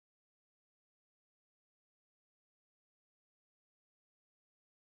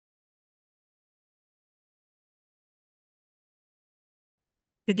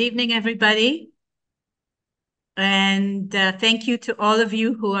Good evening, everybody. And thank you to all of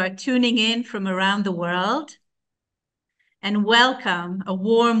you who are tuning in from around the world. And welcome, a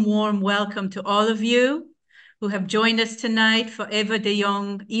warm, warm welcome to all of you who have joined us tonight for Eva de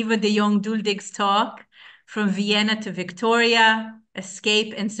Jong Duldig's talk, From Vienna to Victoria,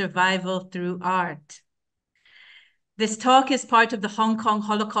 Escape and Survival Through Art. This talk is part of the Hong Kong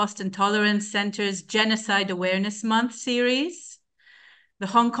Holocaust Intolerance Center's Genocide Awareness Month series. The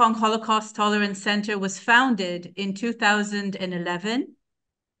Hong Kong Holocaust Tolerance Center was founded in 2011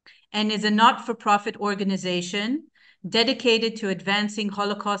 and is a not-for-profit organization dedicated to advancing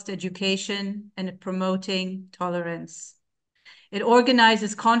Holocaust education and promoting tolerance. It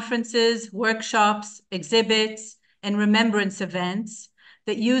organizes conferences, workshops, exhibits, and remembrance events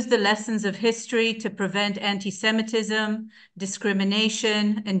that use the lessons of history to prevent anti-Semitism,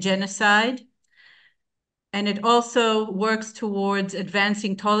 discrimination, and genocide. And it also works towards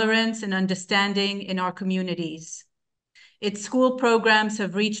advancing tolerance and understanding in our communities. Its school programs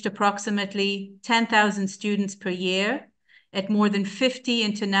have reached approximately 10,000 students per year at more than 50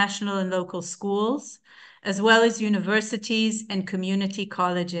 international and local schools, as well as universities and community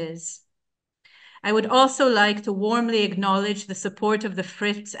colleges. I would also like to warmly acknowledge the support of the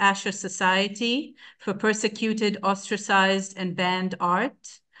Fritz Asher Society for Persecuted, Ostracized, and Banned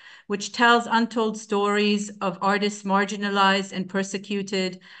Art, which tells untold stories of artists marginalized and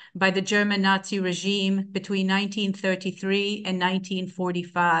persecuted by the German Nazi regime between 1933 and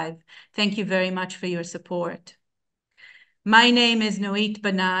 1945. Thank you very much for your support. My name is Noit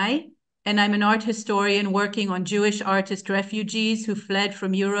Banai, and I'm an art historian working on Jewish artist refugees who fled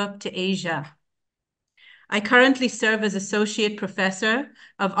from Europe to Asia. I currently serve as Associate Professor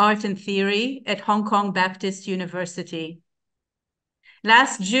of Art and Theory at Hong Kong Baptist University.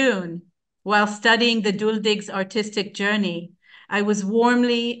 Last June, while studying the Duldigs' artistic journey, I was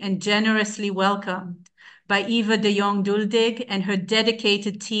warmly and generously welcomed by Eva de Jong Duldig and her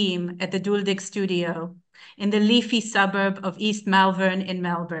dedicated team at the Duldig studio in the leafy suburb of East Malvern in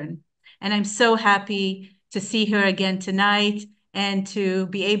Melbourne. And I'm so happy to see her again tonight and to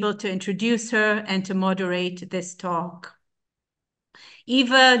be able to introduce her and to moderate this talk.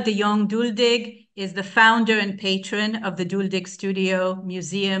 Eva de Jong Duldig is the founder and patron of the Duldig Studio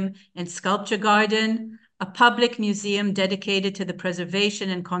Museum and Sculpture Garden, a public museum dedicated to the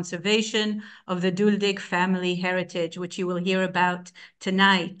preservation and conservation of the Duldig family heritage, which you will hear about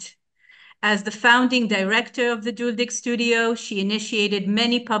tonight. As the founding director of the Duldig Studio, she initiated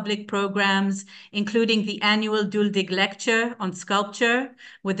many public programs, including the annual Duldig Lecture on Sculpture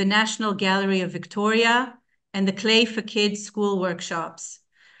with the National Gallery of Victoria and the Clay for Kids school workshops.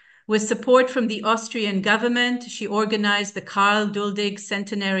 With support from the Austrian government, she organized the Karl Duldig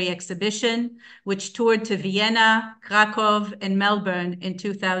Centenary Exhibition, which toured to Vienna, Krakow, and Melbourne in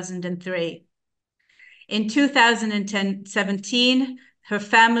 2003. In 2017, her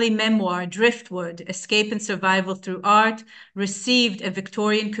family memoir, Driftwood, Escape and Survival Through Art, received a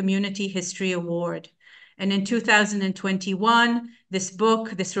Victorian Community History Award. And in 2021,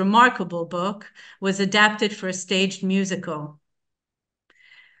 this remarkable book, was adapted for a staged musical.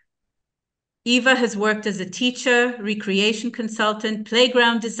 Eva has worked as a teacher, recreation consultant,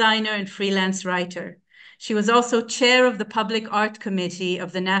 playground designer, and freelance writer. She was also chair of the Public Art Committee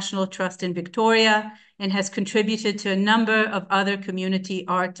of the National Trust in Victoria and has contributed to a number of other community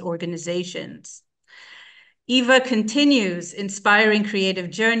art organizations. Eva continues inspiring creative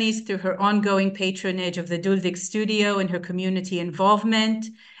journeys through her ongoing patronage of the Duldig Studio and her community involvement.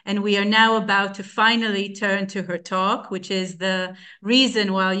 And we are now about to finally turn to her talk, which is the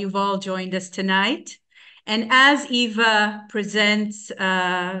reason why you've all joined us tonight. And as Eva presents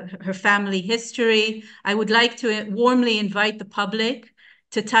her family history, I would like to warmly invite the public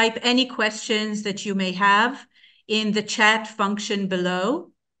to type any questions that you may have in the chat function below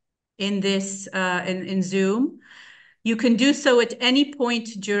in this in Zoom. You can do so at any point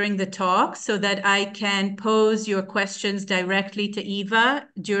during the talk so that I can pose your questions directly to Eva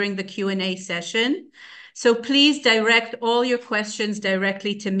during the Q&A session. So please direct all your questions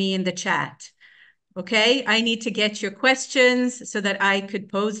directly to me in the chat. Okay, I need to get your questions so that I could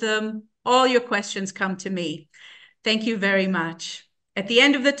pose them. All your questions come to me. Thank you very much. At the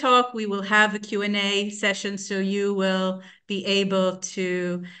end of the talk, we will have a Q&A session, so you will be able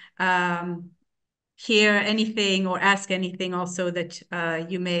to hear anything or ask anything also that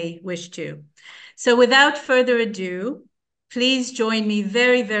you may wish to. So without further ado, please join me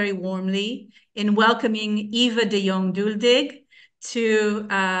very, very warmly in welcoming Eva de Jong Duldig to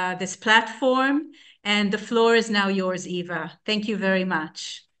this platform. And the floor is now yours, Eva. Thank you very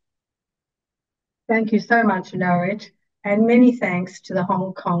much. Thank you so much, Norit. And many thanks to the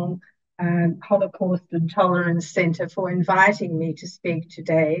Hong Kong Holocaust and Tolerance Centre for inviting me to speak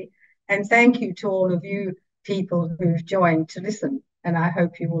today. And thank you to all of you people who've joined to listen. And I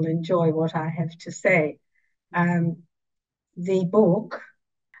hope you will enjoy what I have to say. Um, the book,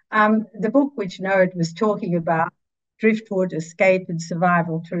 the book which Noad was talking about, Driftwood, Escape and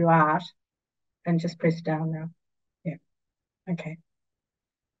Survival Through Art, and just press down now. Yeah, okay.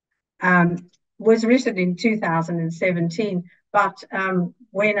 Was written in 2017, but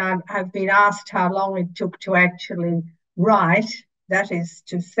when I've been asked how long it took to actually write, that is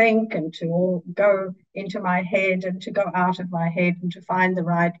to think and to all go into my head and to go out of my head and to find the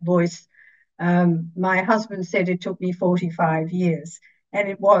right voice, my husband said it took me 45 years, and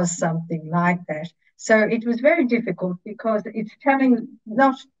it was something like that. So it was very difficult because it's telling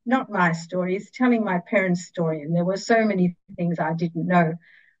not my story, it's telling my parents' story, and there were so many things I didn't know.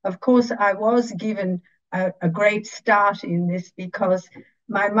 Of course, I was given a great start in this because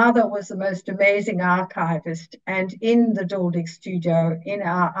my mother was the most amazing archivist, and in the Duldig studio, in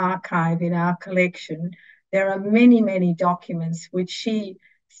our archive, in our collection, there are many, many documents which she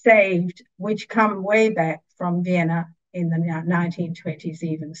saved, which come way back from Vienna in the 1920s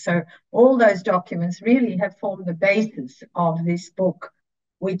even. So all those documents really have formed the basis of this book,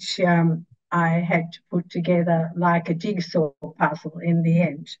 which I had to put together like a jigsaw puzzle in the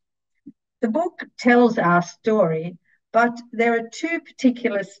end. The book tells our story, but there are two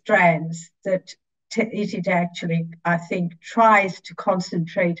particular strands that it actually, I think, tries to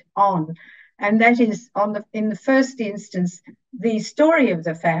concentrate on. And that is in the first instance, the story of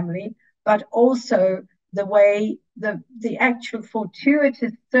the family, but also the way the actual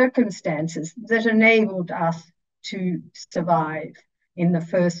fortuitous circumstances that enabled us to survive in the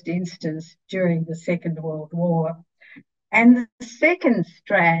first instance during the Second World War. And the second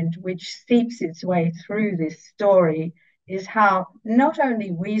strand, which seeps its way through this story, is how not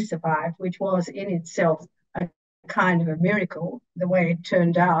only we survived, which was in itself a kind of a miracle, the way it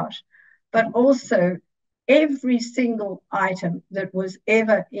turned out, but also every single item that was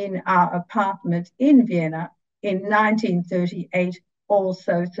ever in our apartment in Vienna in 1938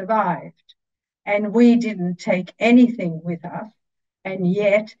 also survived. And we didn't take anything with us, and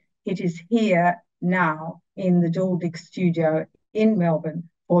yet it is here now in the Duldig studio in Melbourne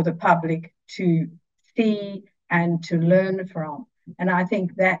for the public to see and to learn from. And I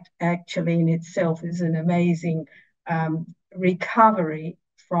think that actually in itself is an amazing recovery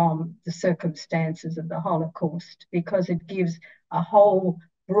from the circumstances of the Holocaust, because it gives a whole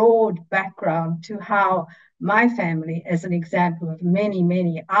broad background to how my family, as an example of many,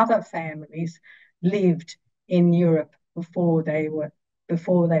 many other families, lived in Europe before they were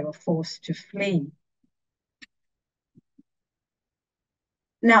forced to flee.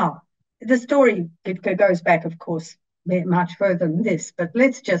 Now, the story goes back, of course, much further than this, but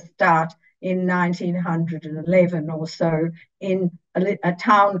let's just start in 1911 or so in a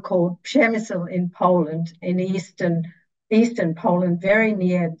town called Przemysl in Poland, in eastern Poland, very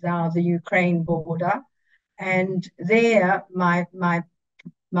near now the Ukraine border. And there, my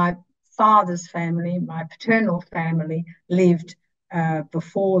father's family, my paternal family, lived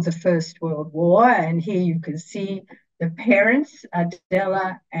before the First World War. And here you can see the parents,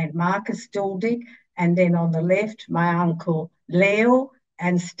 Adela and Marcus Duldig, and then on the left, my uncle Leo,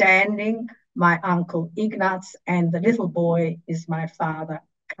 and standing, my uncle Ignaz, and the little boy is my father,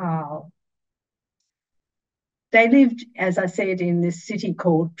 Karl. They lived, as I said, in this city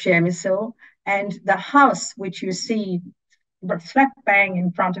called Przemysl, and the house which you see slap bang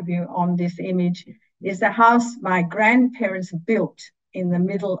in front of you on this image is the house my grandparents built in the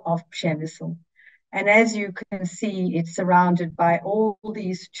middle of Przemysl. And as you can see, it's surrounded by all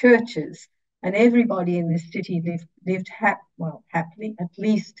these churches, and everybody in this city lived happily, at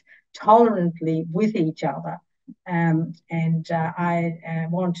least tolerantly with each other. I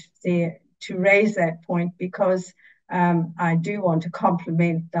want to raise that point because I do want to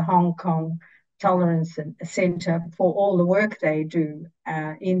compliment the Hong Kong Tolerance Centre for all the work they do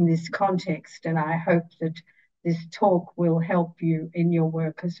in this context. And I hope that this talk will help you in your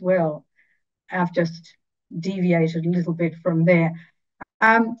work as well. I've just deviated a little bit from there.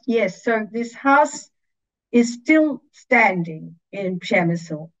 Yes, so this house is still standing in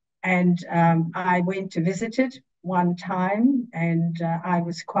Przemysl, and I went to visit it one time, and I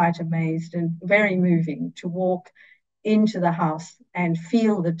was quite amazed and very moving to walk into the house and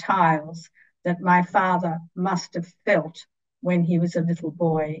feel the tiles that my father must have felt when he was a little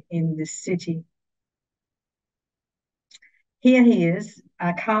boy in this city. Here he is,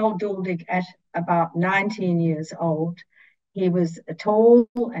 Karl Duldig at about 19 years old. He was tall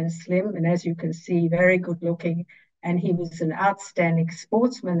and slim, and as you can see, very good looking. and he was an outstanding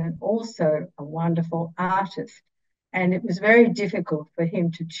sportsman and also a wonderful artist. And it was very difficult for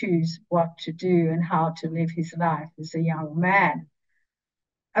him to choose what to do and how to live his life as a young man.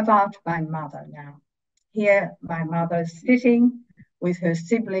 About my mother now. Here, my mother is sitting with her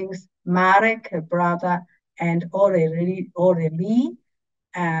siblings, Marek, her brother, and Aurelie.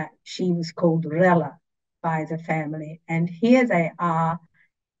 She was called Rella by the family. And here they are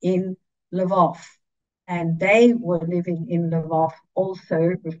in Lvov. And they were living in Lvov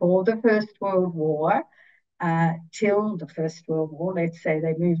also before the First World War, till the First World War. Let's say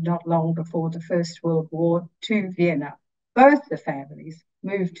they moved not long before the First World War to Vienna. Both the families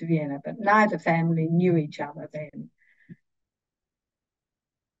moved to Vienna, but neither family knew each other then.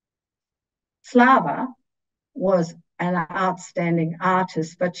 Slawa was an outstanding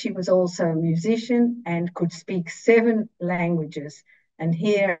artist, but she was also a musician and could speak 7 languages. And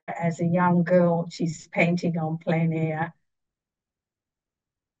here, as a young girl, she's painting on plein air.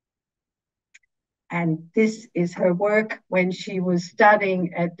 And this is her work when she was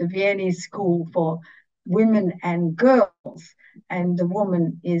studying at the Viennese School for Women and Girls. And the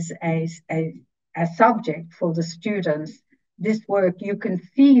woman is a subject for the students. This work, you can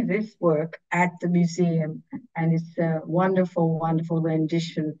see this work at the museum, and it's a wonderful, wonderful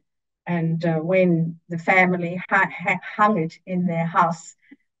rendition. And when the family hung it in their house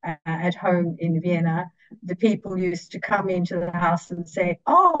at home in Vienna, the people used to come into the house and say,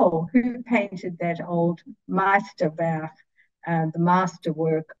 "Oh, who painted that old Meisterwerk, the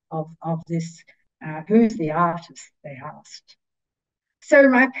masterwork of this? Who's the artist?" they asked. So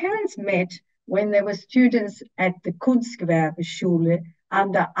my parents met when they were students at the Kunstgewerbeschule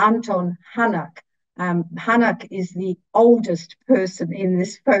under Anton Hanak. Hanak is the oldest person in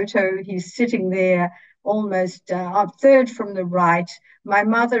this photo. He's sitting there almost third from the right. My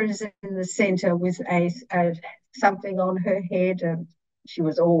mother is in the center with something on her head. She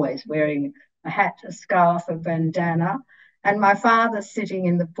was always wearing a hat, a scarf, a bandana. And my father sitting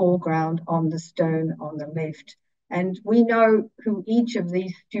in the foreground on the stone on the left. And we know who each of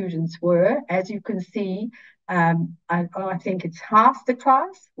these students were. As you can see, I think it's half the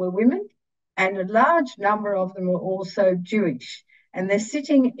class were women, and a large number of them were also Jewish. And they're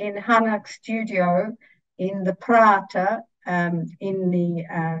sitting in Hanak's studio in the Prater, in the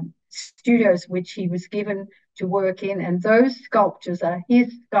studios which he was given to work in. And those sculptures are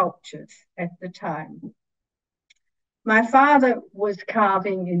his sculptures at the time. My father was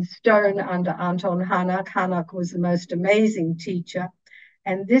carving in stone under Anton Hanak. Hanak was the most amazing teacher.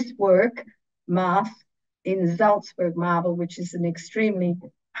 And this work, Math, in Salzburg marble, which is an extremely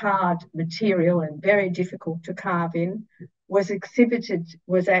hard material and very difficult to carve in, was exhibited,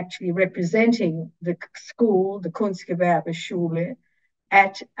 was actually representing the school, the Kunstgewerbeschule,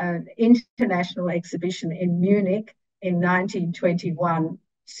 at an international exhibition in Munich in 1921,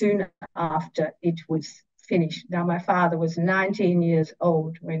 soon after it was finished. Now, my father was 19 years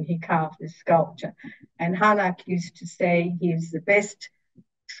old when he carved this sculpture, and Hanak used to say he is the best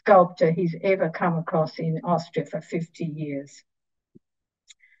sculptor he's ever come across in Austria for 50 years.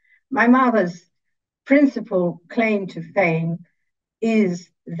 My mother's principal claim to fame is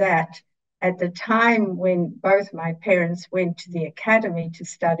that at the time when both my parents went to the academy to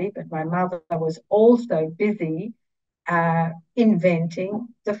study, but my mother was also busy inventing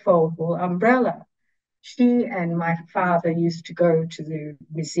the foldable umbrella. She and my father used to go to the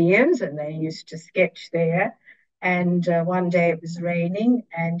museums and they used to sketch there. And one day it was raining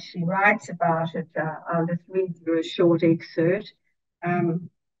and she writes about it. I'll just read you a short excerpt.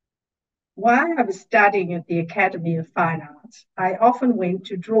 While I was studying at the Academy of Fine Arts, I often went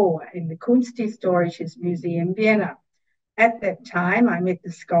to draw in the Kunsthistorisches Museum, Vienna. At that time, I met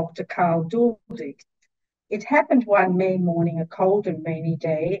the sculptor Karl Duldigs. It happened one May morning, a cold and rainy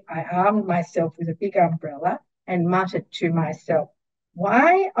day. I armed myself with a big umbrella and muttered to myself,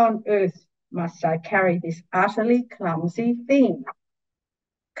 "Why on earth must I carry this utterly clumsy thing?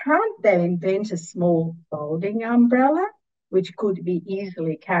 Can't they invent a small folding umbrella, which could be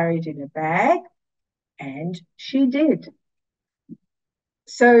easily carried in a bag?" And she did.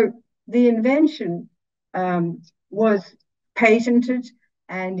 So the invention was patented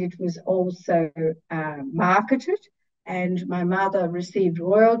and it was also marketed. And my mother received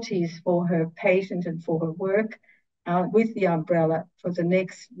royalties for her patent and for her work with the umbrella for the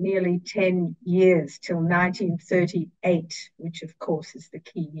next nearly 10 years till 1938, which of course is the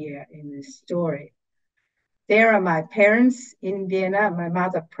key year in this story. There are my parents in Vienna, my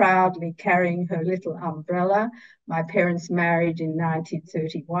mother proudly carrying her little umbrella. My parents married in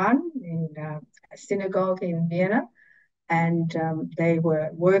 1931 in a synagogue in Vienna, and they were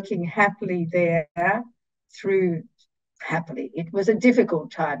working happily there through happily. It was a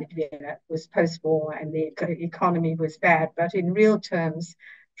difficult time in Vienna. It was post-war and the economy was bad, but in real terms,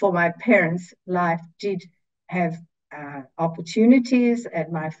 for my parents, life did have opportunities,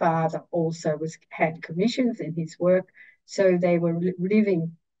 and my father also had commissions in his work, so they were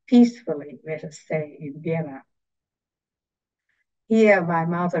living peacefully, let us say, in Vienna. Here, my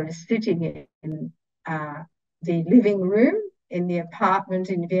mother is sitting in the living room in the apartment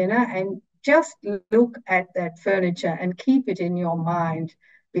in Vienna, and just look at that furniture and keep it in your mind,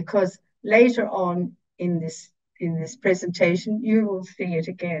 because later on in this presentation, you will see it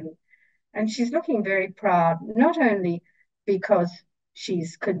again. And she's looking very proud, not only because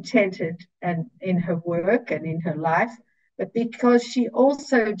she's contented and in her work and in her life, but because she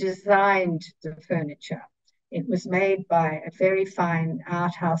also designed the furniture. It was made by a very fine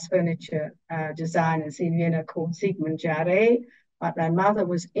art house furniture designers in Vienna called Sigmund Jarre, but my mother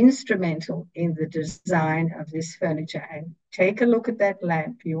was instrumental in the design of this furniture. And take a look at that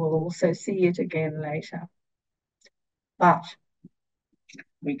lamp. You will also see it again later. But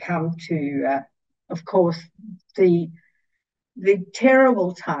we come to, of course, the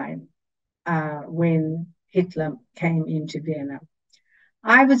terrible time when Hitler came into Vienna.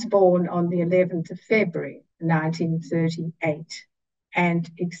 I was born on the 11th of February, 1938, and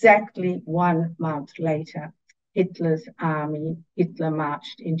exactly 1 month later, Hitler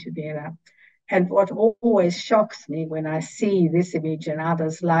marched into Vienna. And what always shocks me when I see this image and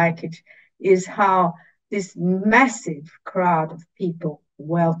others like it is how this massive crowd of people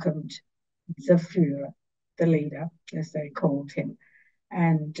welcomed the Führer, the leader, as they called him.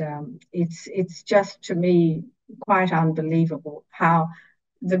 And it's just, to me, quite unbelievable how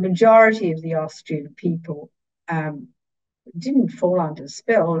the majority of the Austrian people didn't fall under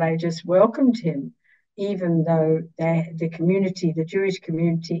spell. They just welcomed him, even though the Jewish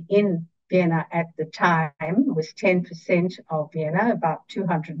community in Vienna at the time was 10% of Vienna, about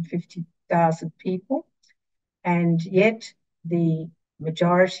 250,000 people. And yet the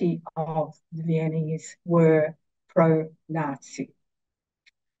majority of the Viennese were pro-Nazi.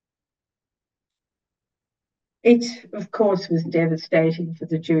 It, of course, was devastating for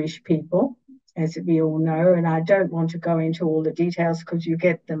the Jewish people, as we all know, and I don't want to go into all the details because you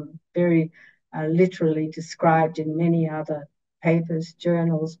get them very literally described in many other papers,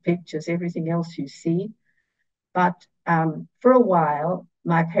 journals, pictures, everything else you see. But for a while,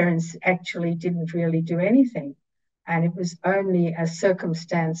 my parents actually didn't really do anything. And it was only a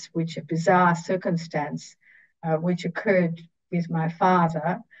bizarre circumstance, which occurred with my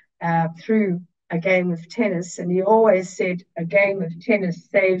father through a game of tennis. And he always said, a game of tennis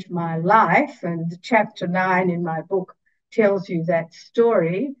saved my life. And chapter 9 in my book tells you that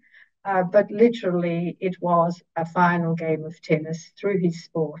story. But literally, it was a final game of tennis through his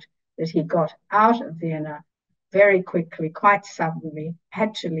sport that he got out of Vienna very quickly, quite suddenly,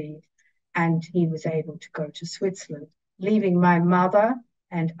 had to leave. And he was able to go to Switzerland, leaving my mother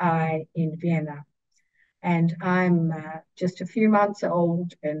and I in Vienna. And I'm just a few months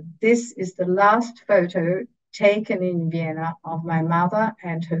old, and this is the last photo taken in Vienna of my mother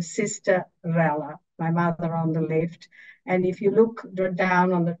and her sister Rella, my mother on the left. And if you look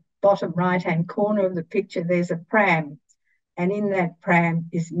down on the bottom right-hand corner of the picture, there's a pram, and in that pram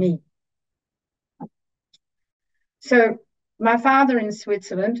is me. So my father in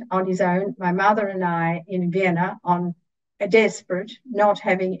Switzerland on his own, my mother and I in Vienna on a desperate, not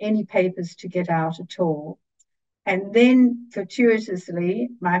having any papers to get out at all. And then fortuitously,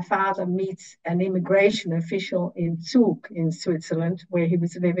 my father meets an immigration official in Zug in Switzerland, where he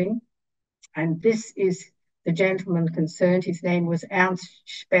was living. And this is the gentleman concerned. His name was Ernst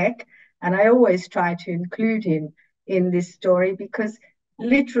Speck. And I always try to include him in this story because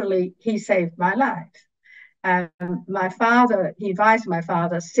literally he saved my life. He advised my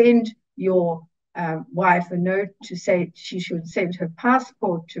father, send your wife a note to say she should send her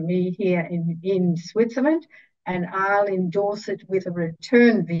passport to me here in Switzerland, and I'll endorse it with a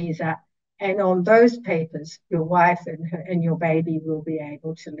return visa. And on those papers, your wife and your baby will be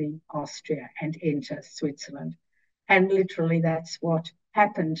able to leave Austria and enter Switzerland. And literally that's what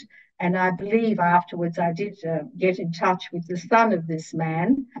happened. And I believe afterwards I did get in touch with the son of this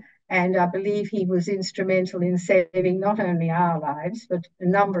man, and I believe he was instrumental in saving not only our lives, but a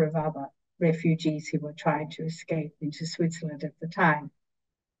number of other refugees who were trying to escape into Switzerland at the time.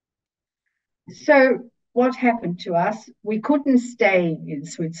 So what happened to us? We couldn't stay in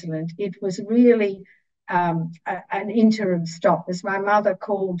Switzerland. It was really an interim stop, as my mother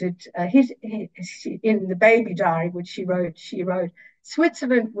called it. In the baby diary, which she wrote,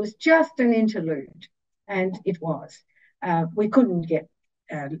 Switzerland was just an interlude, and it was. We couldn't get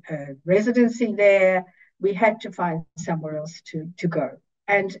a residency there. we had to find somewhere else to go.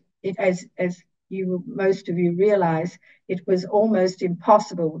 And it, as most of you realize, it was almost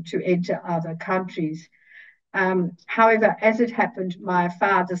impossible to enter other countries. However, as it happened, my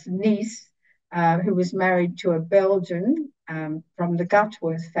father's niece, who was married to a Belgian from the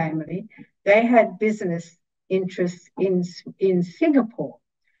Gutworth family, they had business interests in Singapore.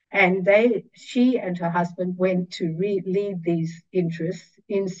 And she and her husband went to lead these interests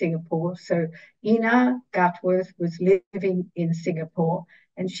in Singapore. So Ina Gutworth was living in Singapore,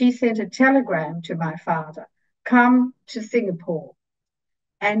 and she sent a telegram to my father, come to Singapore.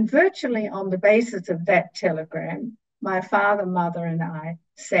 And virtually on the basis of that telegram, my father, mother, and I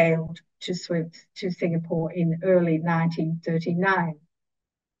sailed to Singapore in early 1939.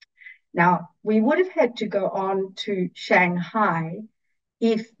 Now, we would have had to go on to Shanghai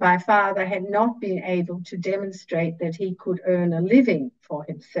if my father had not been able to demonstrate that he could earn a living for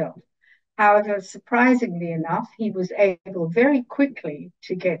himself. However, surprisingly enough, he was able very quickly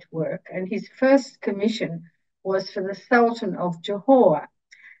to get work, and his first commission was for the Sultan of Johor.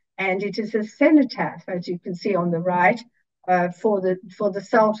 And it is a cenotaph, as you can see on the right, for the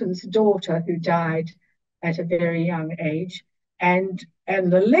Sultan's daughter who died at a very young age. And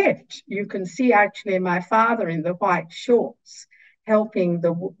the left, you can see actually my father in the white shorts helping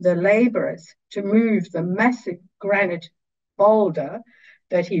the laborers to move the massive granite boulder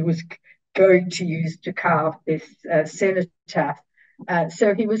that he was going to use to carve this cenotaph.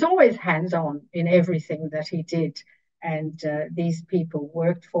 So he was always hands-on in everything that he did. And these people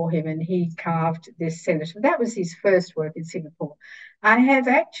worked for him, and he carved this cenotaph. That was his first work in Singapore. I have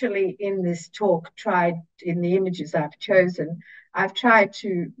actually, in this talk, tried, in the images I've chosen, I've tried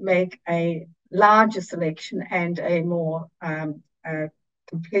to make a larger selection and a more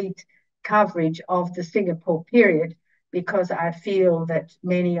complete coverage of the Singapore period, because I feel that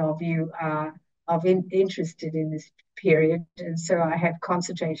many of you are interested in this period, and so I have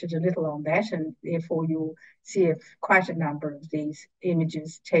concentrated a little on that, and therefore you'll see quite a number of these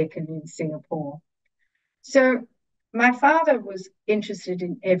images taken in Singapore. So my father was interested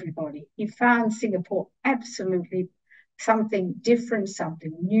in everybody. He found Singapore absolutely something different,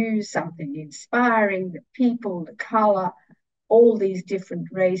 something new, something inspiring, the people, the color, all these different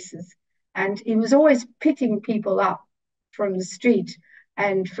races. And he was always picking people up from the street.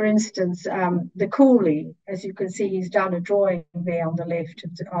 And for instance, the coolie, as you can see, he's done a drawing there on the left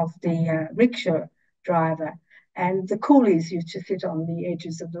of the rickshaw driver. And the coolies used to sit on the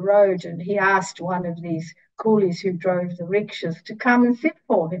edges of the road. And he asked one of these coolies who drove the rickshaws to come and sit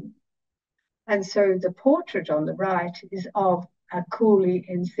for him. And so the portrait on the right is of a coolie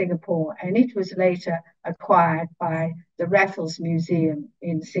in Singapore, and it was later acquired by the Raffles Museum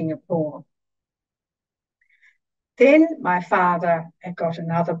in Singapore. Then my father got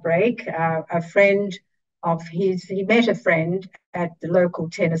another break. A friend of his, he met a friend at the local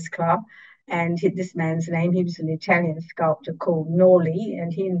tennis club, and this man's name, he was an Italian sculptor called Norli,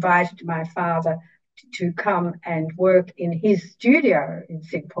 and he invited my father to come and work in his studio in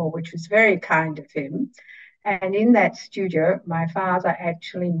Singapore, which was very kind of him. And in that studio, my father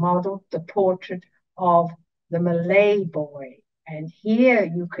actually modeled the portrait of the Malay boy. And here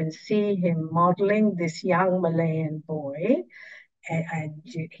you can see him modeling this young Malayan boy, and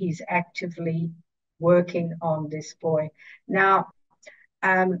he's actively working on this boy. Now,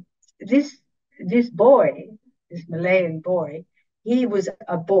 this boy, this Malayan boy, he was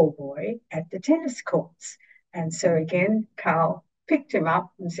a ball boy at the tennis courts. And so again, Karl picked him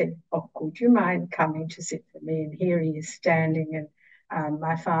up and said, oh, would you mind coming to sit for me? And here he is standing, and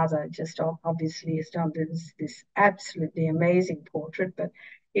my father just obviously has done this absolutely amazing portrait, but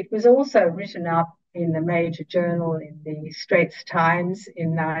it was also written up in the major journal, in the Straits Times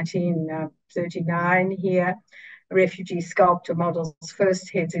in 1939 here. A refugee sculptor models first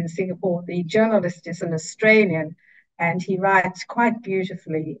heads in Singapore. The journalist is an Australian, and he writes quite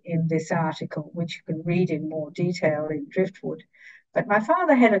beautifully in this article, which you can read in more detail in Driftwood. But my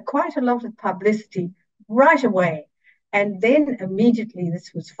father had quite a lot of publicity right away. And then immediately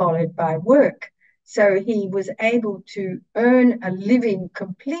this was followed by work. So he was able to earn a living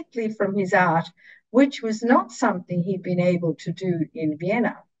completely from his art, which was not something he'd been able to do in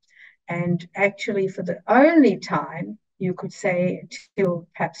Vienna. And actually, for the only time, you could say, till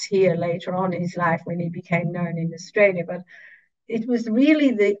perhaps here later on in his life when he became known in Australia, but it was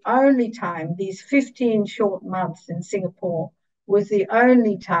really the only time, these 15 short months in Singapore, was the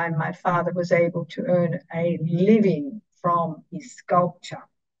only time my father was able to earn a living from his sculpture.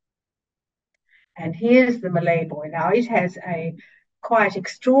 And here's the Malay boy. Now, it has a quite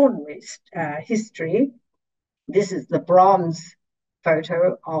extraordinary history. This is the bronze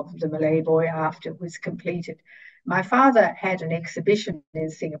photo of the Malay boy after it was completed. My father had an exhibition in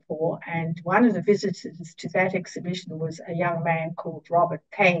Singapore, and one of the visitors to that exhibition was a young man called Robert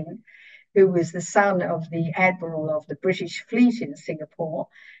Payne, who was the son of the admiral of the British fleet in Singapore.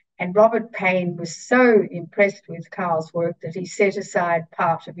 And Robert Payne was so impressed with Karl's work that he set aside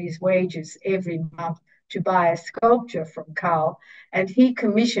part of his wages every month to buy a sculpture from Karl, and he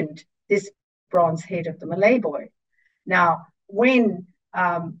commissioned this bronze head of the Malay boy. Now, when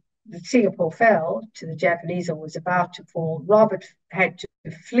Singapore fell to the Japanese or was about to fall, Robert had to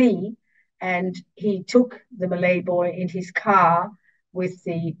flee, and he took the Malay boy in his car with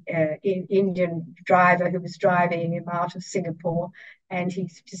the Indian driver who was driving him out of Singapore, and he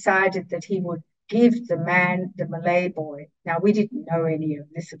decided that he would give the man the Malay boy. Now, we didn't know any of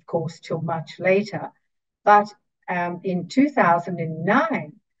this, of course, till much later, but in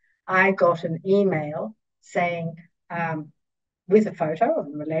 2009, I got an email saying, with a photo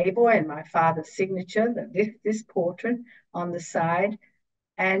of the Malay boy and my father's signature, that this portrait on the side.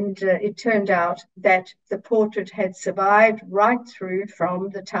 And it turned out that the portrait had survived right through from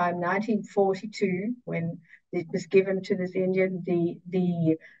the time 1942, when it was given to this Indian.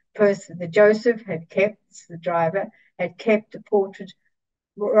 The person, the Joseph had kept, the driver, had kept the portrait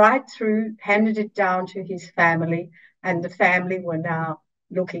right through, handed it down to his family, and the family were now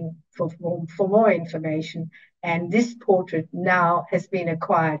looking for more information. And this portrait now has been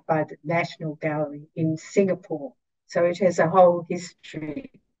acquired by the National Gallery in Singapore. So it has a whole history.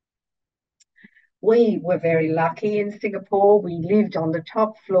 We were very lucky in Singapore. We lived on the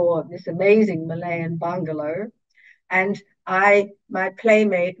top floor of this amazing Malayan bungalow. And my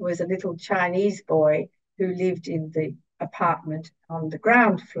playmate was a little Chinese boy who lived in the apartment on the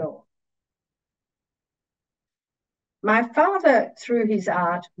ground floor. My father, through his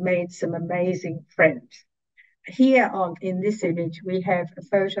art, made some amazing friends. Here in this image, we have a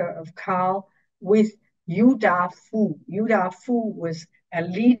photo of Karl with Yu Da-fu. Yu Da-fu was a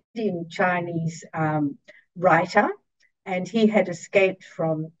leading Chinese writer, and he had escaped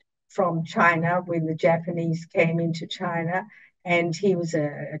from China when the Japanese came into China, and he was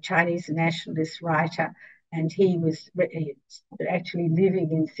a Chinese nationalist writer, and he was actually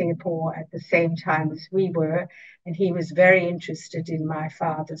living in Singapore at the same time as we were, and he was very interested in my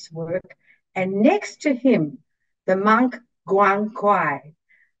father's work. And next to him, the monk Guang Kwai,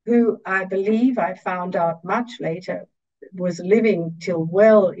 who I believe I found out much later was living till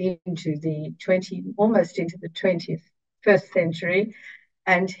well into the almost into the 21st century.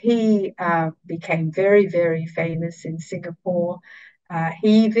 And he became very, very famous in Singapore.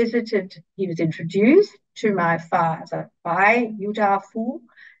 He was introduced to my father by Yu Da-fu,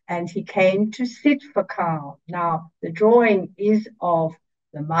 and he came to sit for Karl. Now, the drawing is of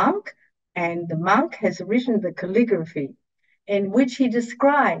the monk, and the monk has written the calligraphy in which he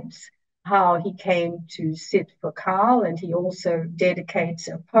describes how he came to sit for Karl, and he also dedicates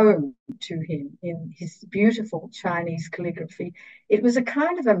a poem to him in his beautiful Chinese calligraphy. It was a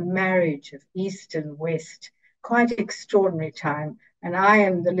kind of a marriage of East and West, quite extraordinary time, and I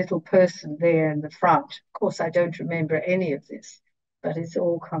am the little person there in the front. Of course, I don't remember any of this, but it's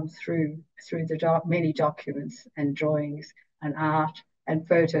all come through the many documents and drawings and art and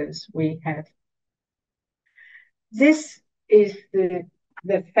photos we have. This is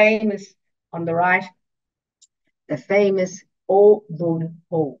the famous, on the right, the famous O Bun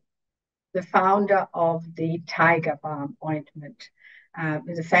Ho, the founder of the tiger balm ointment.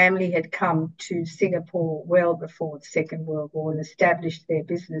 The family had come to Singapore well before the Second World War and established their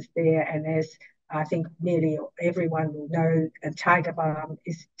business there. And as I think nearly everyone will know, tiger balm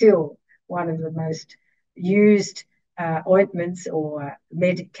is still one of the most used ointments or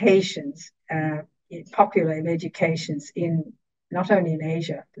medications, popular medications in not only in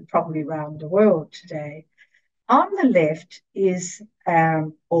Asia, but probably around the world today. On the left is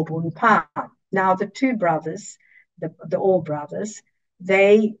Obun Pa. Now, the two brothers, the All brothers,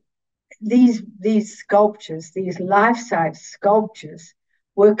 these sculptures, these life-size sculptures,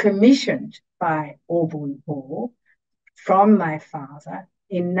 were commissioned by Obun Po from my father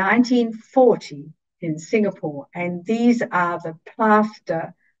in 1940 in Singapore. And these are the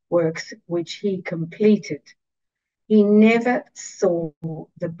plaster works which he completed. He never saw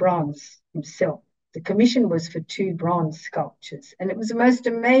the bronze himself. The commission was for 2 bronze sculptures, and it was the most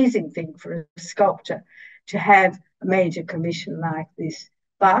amazing thing for a sculptor to have a major commission like this.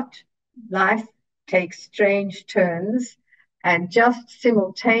 But life takes strange turns, and just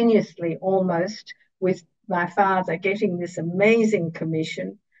simultaneously, almost, with my father getting this amazing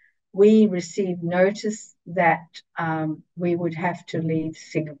commission, we received notice that we would have to leave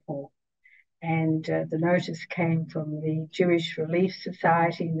Singapore. And the notice came from the Jewish Relief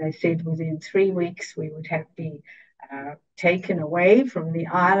Society, and they said within 3 weeks we would have been taken away from the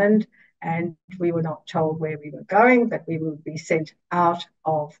island, and we were not told where we were going, but we would be sent out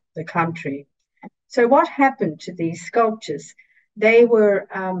of the country. So what happened to these sculptures? They were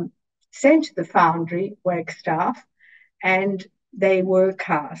sent to the foundry, Wagstaff, and they were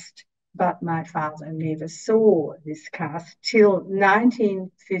cast. But my father never saw this cast till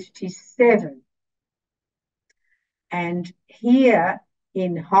 1957. And here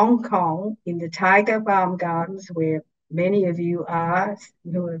in Hong Kong, in the Tiger Balm Gardens, where many of you are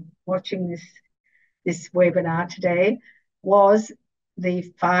who are watching this webinar today, was the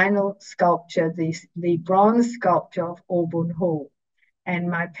final sculpture, the bronze sculpture of Aw Boon Haw.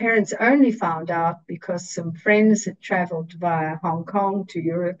 And my parents only found out because some friends had traveled via Hong Kong to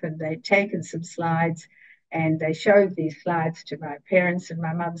Europe, and they'd taken some slides, and they showed these slides to my parents, and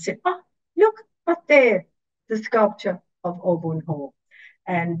my mother said, "Oh, look, up there, the sculpture of Aw Boon Haw."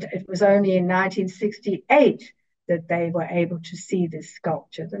 And it was only in 1968 that they were able to see this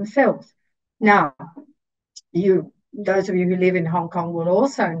sculpture themselves. Now, those of you who live in Hong Kong will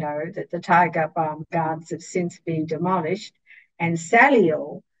also know that the Tiger Balm Gardens have since been demolished, and Sally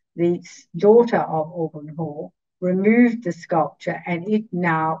Aw, the daughter of Aw Boon Haw, removed the sculpture, and it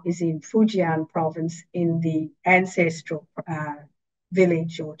now is in Fujian province in the ancestral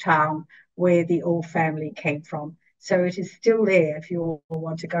village or town where the Aw family came from. So it is still there if you all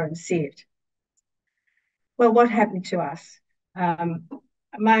want to go and see it. Well, what happened to us?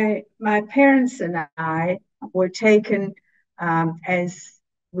 My parents and I were taken as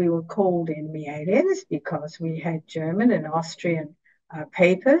we were called in Mielens because we had German and Austrian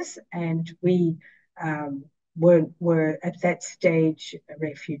papers, and we were at that stage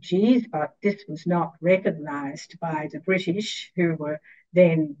refugees, but this was not recognized by the British, who were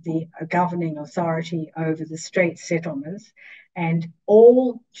then the governing authority over the Strait settlements. And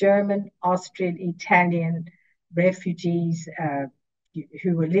all German, Austrian, Italian refugees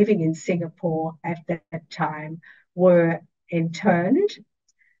who were living in Singapore at that time were interned,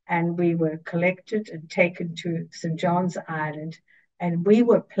 and we were collected and taken to St. John's Island, and we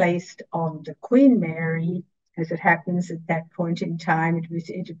were placed on the Queen Mary. As it happens, at that point in time, it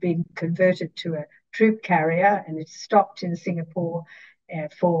had been converted to a troop carrier, and it stopped in Singapore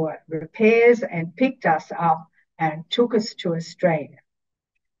for repairs and picked us up and took us to Australia.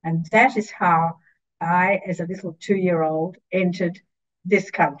 And that is how I, as a little 2-year-old, entered this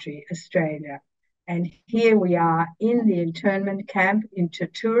country, Australia. And here we are in the internment camp in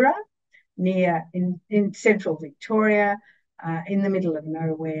Tatura, in central Victoria, in the middle of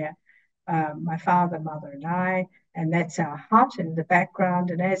nowhere. My father, mother, and I, and that's our hut in the background.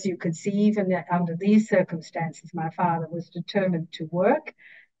 And as you can see, even under these circumstances, my father was determined to work,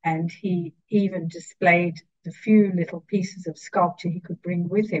 and he even displayed the few little pieces of sculpture he could bring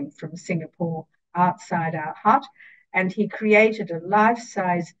with him from Singapore outside our hut. And he created a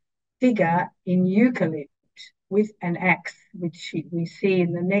life-size figure in eucalypt with an axe, which we see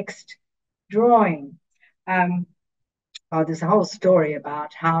in the next drawing. There's a whole story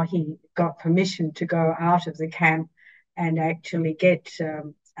about how he got permission to go out of the camp and actually get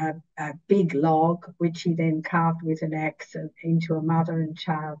a big log, which he then carved with an axe into a mother and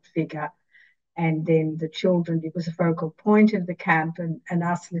child figure. And then the children, it was a focal point of the camp, and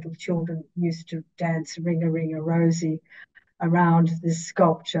us little children used to dance Ring-a-Ring-a-Rosy around this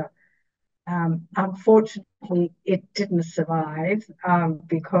sculpture. Unfortunately, it didn't survive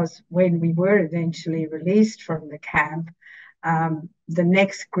because when we were eventually released from the camp, the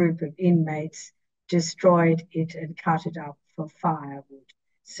next group of inmates destroyed it and cut it up for firewood.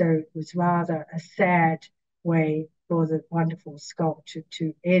 So it was rather a sad way for the wonderful sculpture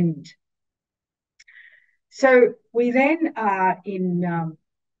to end. So we then are in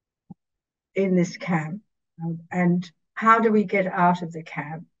this camp, and how do we get out of the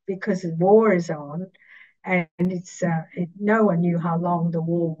camp? Because the war is on, and no one knew how long the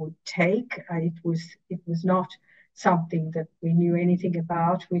war would take. It was not something that we knew anything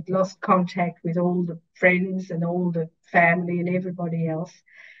about. We'd lost contact with all the friends and all the family and everybody else,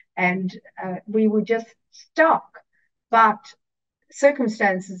 and we were just stuck. But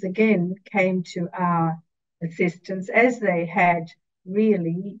circumstances again came to our assistance, as they had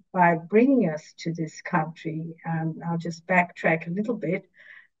really by bringing us to this country. I'll just backtrack a little bit.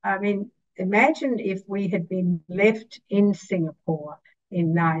 I mean, imagine if we had been left in Singapore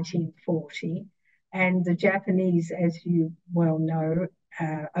in 1940, and the Japanese, as you well know,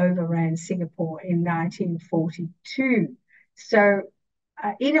 overran Singapore in 1942. So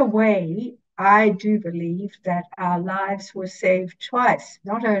in a way, I do believe that our lives were saved twice,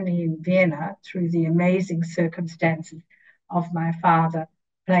 not only in Vienna through the amazing circumstances of my father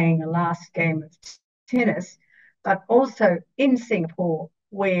playing a last game of tennis, but also in Singapore,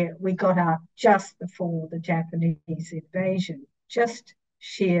 where we got out just before the Japanese invasion. Just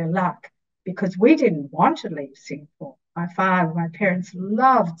sheer luck, because we didn't want to leave Singapore. My parents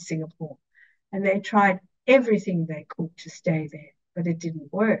loved Singapore, and they tried everything they could to stay there, but it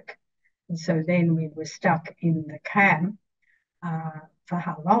didn't work. And so then we were stuck in the camp for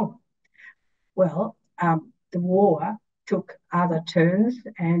how long? Well, the war took other turns,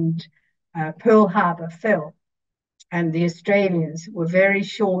 and Pearl Harbor fell, and the Australians were very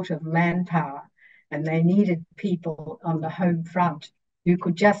short of manpower, and they needed people on the home front who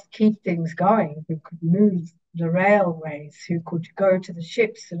could just keep things going, who could move the railways, who could go to the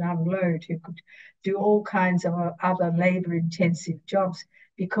ships and unload, who could do all kinds of other labor-intensive jobs,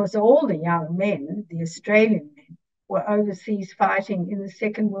 because all the young men, the Australian men, were overseas fighting in the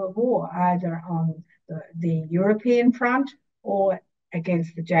Second World War, either on the European front or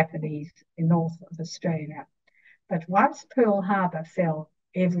against the Japanese in north of Australia. But once Pearl Harbor fell,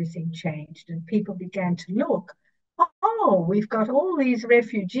 everything changed, and people began to look. Oh, we've got all these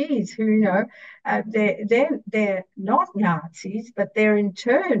refugees who, they're not Nazis, but they're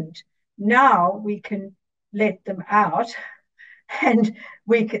interned. Now we can let them out, and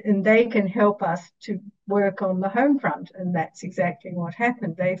they can help us to work on the home front. And that's exactly what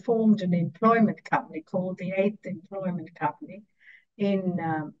happened. They formed an employment company called the 8th Employment Company in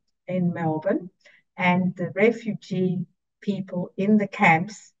Melbourne, and the refugee people in the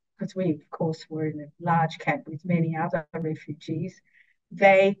camps, because we, of course, were in a large camp with many other refugees,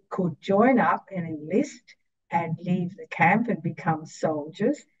 they could join up and enlist and leave the camp and become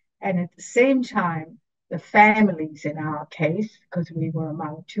soldiers. And at the same time, the families in our case, because we were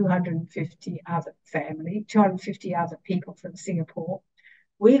among 250 other people from Singapore,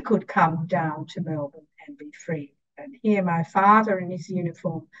 we could come down to Melbourne and be free. And here my father in his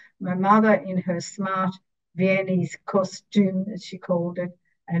uniform, my mother in her smart Viennese costume, as she called it,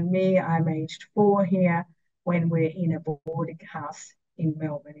 and me, I'm aged 4 here when we're in a boarding house in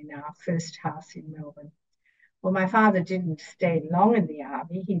Melbourne, in our first house in Melbourne. Well, my father didn't stay long in the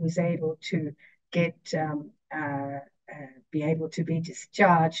army. He was able to be able to be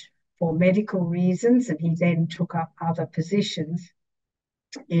discharged for medical reasons, and he then took up other positions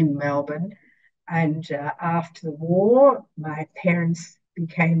in Melbourne. And after the war, my parents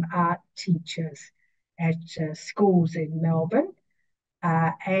became art teachers at schools in Melbourne.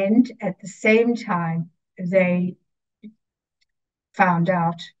 And at the same time, they found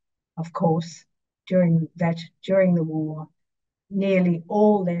out, of course, during the war, nearly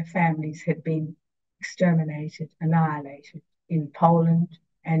all their families had been exterminated, annihilated in Poland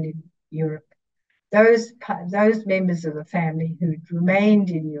and in Europe. Those members of the family who'd remained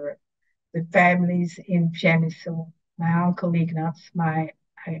in Europe, the families in Przemysl, my uncle Ignaz, my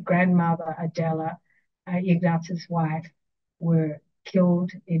grandmother Adela, Ignaz's wife, were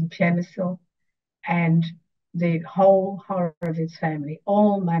killed in Przemysl, and the whole horror of his family,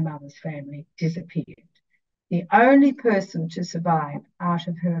 all my mother's family, disappeared. The only person to survive out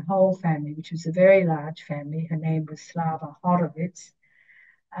of her whole family, which was a very large family, her name was Slawa Horowitz,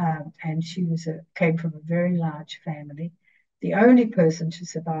 and she came from a very large family. The only person to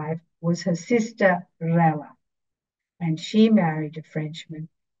survive was her sister Rella, and she married a Frenchman,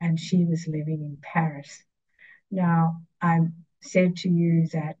 and she was living in Paris. Now, I said to you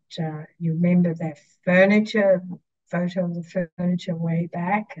that you remember that photo of the furniture way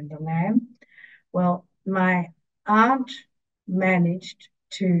back and the lamb. Well, my aunt managed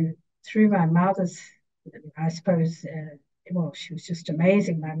to, through my mother's, I suppose, she was just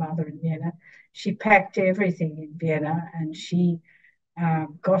amazing, my mother in Vienna. She packed everything in Vienna, and she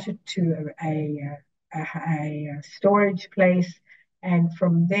got it to a storage place. And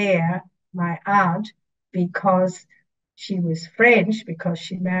from there, my aunt, because she was French, because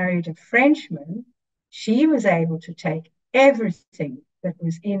she married a Frenchman, she was able to take everything that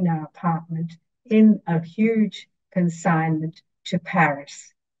was in our apartment in a huge consignment to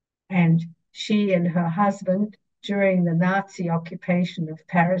Paris. And she and her husband, during the Nazi occupation of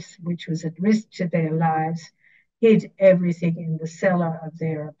Paris, which was at risk to their lives, hid everything in the cellar of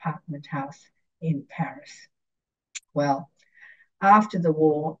their apartment house in Paris. Well, after the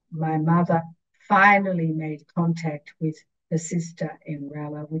war, my mother finally made contact with her sister in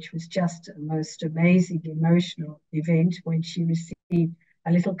Rella, which was just a most amazing emotional event when she received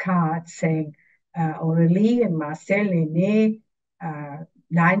a little card saying, Aurélie and Marcel est né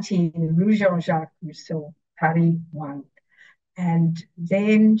 19 Rue Jean-Jacques Rousseau, Paris 1. And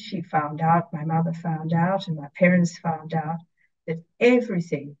then she found out, my mother found out, and my parents found out that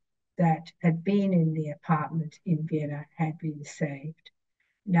everything that had been in the apartment in Vienna had been saved.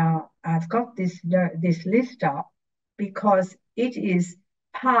 Now, I've got this list up because it is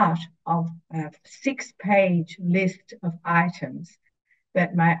part of a 6-page list of items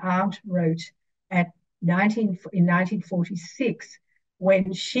that my aunt wrote in 1946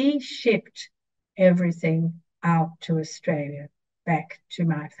 when she shipped everything out to Australia, back to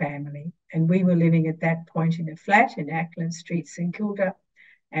my family. And we were living at that point in a flat in Ackland Street, St Kilda.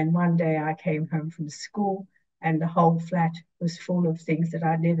 And one day I came home from school and the whole flat was full of things that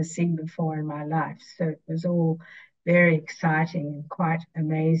I'd never seen before in my life. So it was all very exciting and quite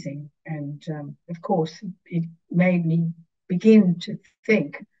amazing. And of course, it made me begin to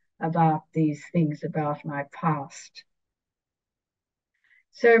think about these things about my past.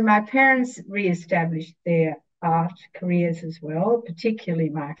 So my parents re-established their art careers as well, particularly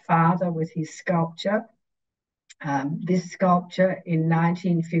my father with his sculpture. This sculpture in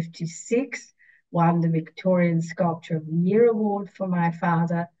 1956 won the Victorian Sculpture of the Year Award for my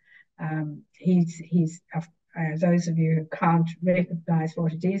father. Those of you who can't recognize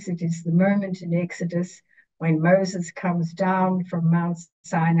what it is the moment in Exodus when Moses comes down from Mount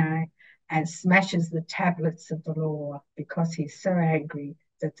Sinai and smashes the tablets of the law because he's so angry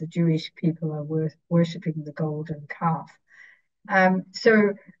that the Jewish people are worshipping the golden calf.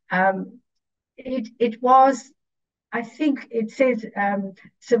 It was, I think it says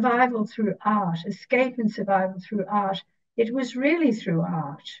survival through art, escape and survival through art. It was really through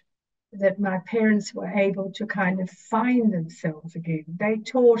art that my parents were able to kind of find themselves again. They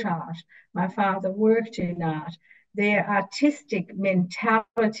taught art. My father worked in art. Their artistic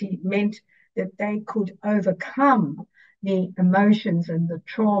mentality meant that they could overcome the emotions and the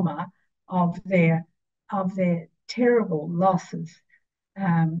trauma of their terrible losses.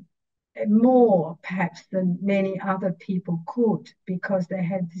 More perhaps than many other people could, because they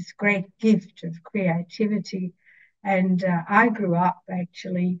had this great gift of creativity. And I grew up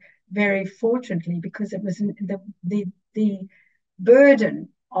actually very fortunately because it was the burden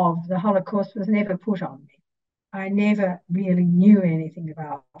of the Holocaust was never put on me. I never really knew anything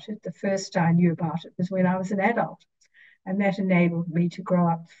about it. The first I knew about it was when I was an adult. And that enabled me to grow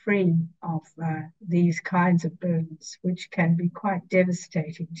up free of these kinds of burdens, which can be quite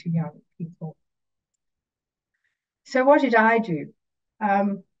devastating to young people. So what did I do?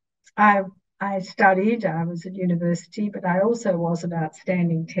 I studied, I was at university, but I also was an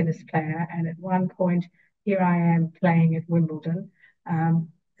outstanding tennis player. And at one point, here I am playing at Wimbledon.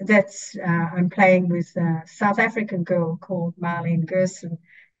 I'm playing with a South African girl called Marlene Gerson,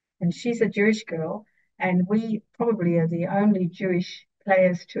 and she's a Jewish girl. And we probably are the only Jewish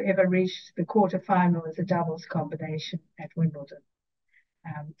players to ever reach the quarterfinal as a doubles combination at Wimbledon.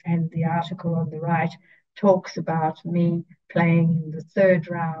 And the article on the right talks about me playing in the third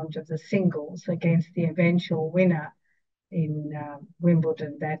round of the singles against the eventual winner in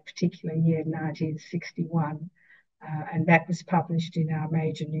Wimbledon that particular year, 1961. And that was published in our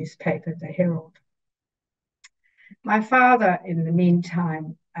major newspaper, the Herald. My father, in the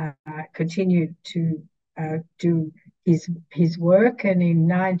meantime, continued to do his work, and in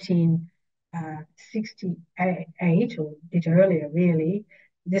 1968, or a bit earlier really,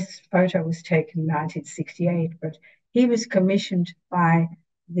 this photo was taken in 1968, but he was commissioned by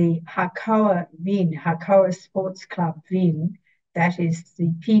the HKHTC Sports Club Wien. That is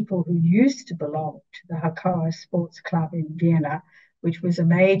the people who used to belong to the HKHTC Sports Club in Vienna, which was a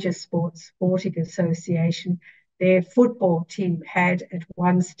major sporting association. Their football team had at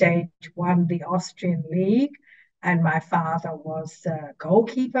one stage won the Austrian League, and my father was a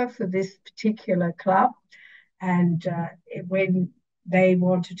goalkeeper for this particular club. And when they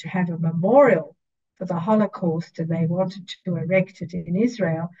wanted to have a memorial for the Holocaust and they wanted to erect it in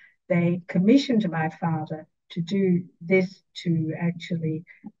Israel, they commissioned my father to do this, to actually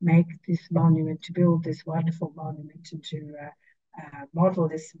make this monument, to build this wonderful monument, and to model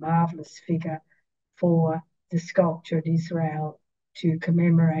this marvelous figure for the sculpture in Israel to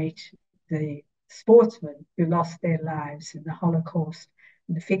commemorate the sportsmen who lost their lives in the Holocaust.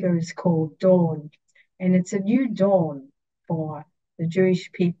 And the figure is called Dawn. And it's a new dawn for the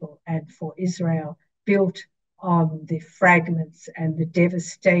Jewish people and for Israel, built on the fragments and the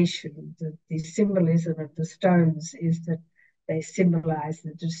devastation. The symbolism of the stones is that they symbolize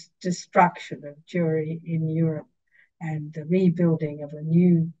the destruction of Jewry in Europe and the rebuilding of a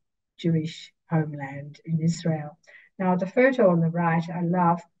new Jewish homeland in Israel. Now, the photo on the right, I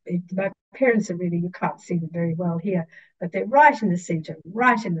love. My parents are really, you can't see them very well here, but they're right in the center,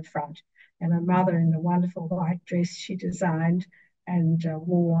 right in the front. and my mother in the wonderful white dress she designed and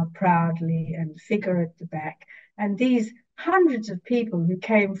wore proudly, and figure at the back. And these hundreds of people who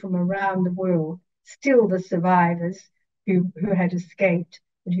came from around the world, still the survivors who had escaped,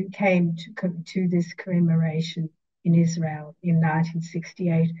 but who came to this commemoration in Israel in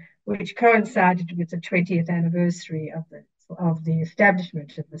 1968, which coincided with the 20th anniversary of the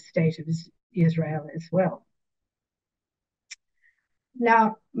establishment of the State of Israel as well.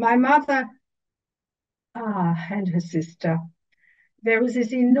 Now, my mother and her sister, there was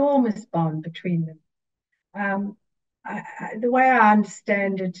this enormous bond between them. The way I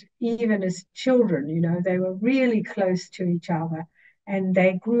understand it, even as children, you know, they were really close to each other, and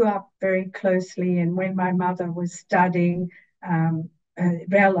they grew up very closely. And when my mother was studying,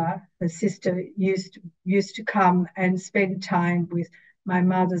 Rella, her sister, used to come and spend time with my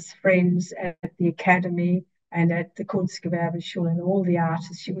mother's friends at the academy and at the Kunstgewerbeschule and all the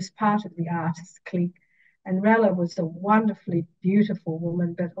artists. She was part of the artist clique. And Rella was a wonderfully beautiful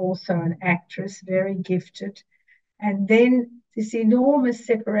woman, but also an actress, very gifted. And then this enormous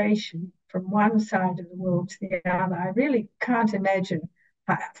separation from one side of the world to the other, I really can't imagine.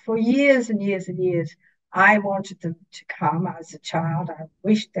 For years and years and years, I wanted them to come as a child. I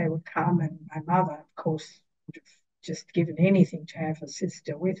wished they would come, and my mother, of course, would have just given anything to have a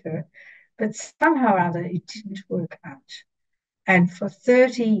sister with her. But somehow or other, it didn't work out. And for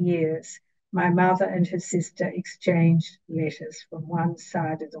 30 years, my mother and her sister exchanged letters from one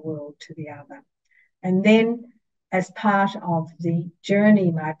side of the world to the other. And then, as part of the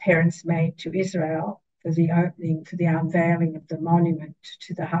journey my parents made to Israel for the unveiling of the monument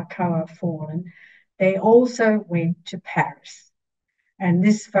to the HKHTC fallen, they also went to Paris. And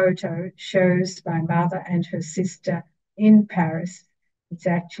this photo shows my mother and her sister in Paris. It's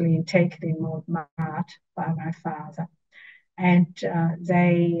actually taken in Montmartre by my father. And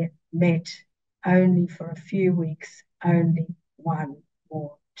they met only for a few weeks, only one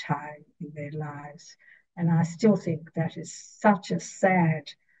more time in their lives. And I still think that is such a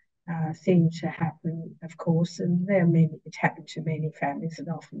sad thing to happen, of course. And it happened to many families, and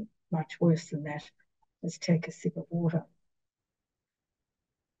often much worse than that. Let's take a sip of water.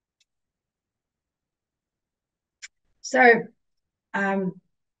 So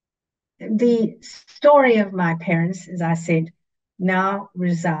the story of my parents, as I said, now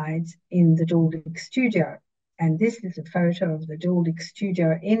resides in the Duldig studio. And this is a photo of the Duldig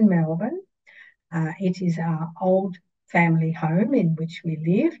studio in Melbourne. It is our old family home in which we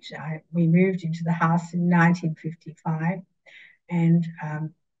lived. We moved into the house in 1955, and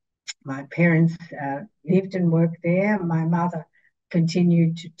my parents lived and worked there. My mother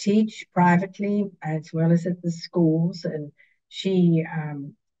continued to teach privately as well as at the schools, and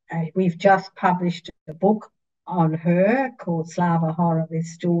we've just published a book on her called Slawa with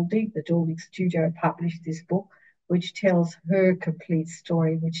Duldig. The Duldig studio published this book, which tells her complete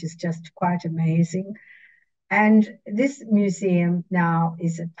story, which is just quite amazing. And this museum now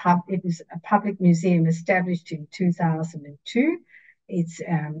is a public museum established in 2002. It's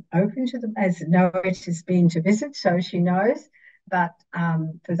open to them, as Noet has been to visit, so she knows. But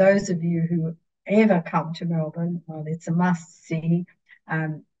for those of you who ever come to Melbourne, well, it's a must-see.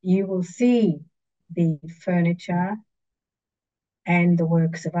 You will see the furniture and the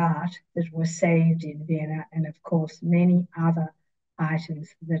works of art that were saved in Vienna, and of course many other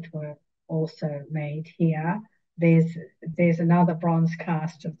items that were also made here. There's another bronze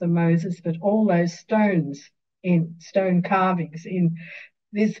cast of the Moses, but all those stone carvings in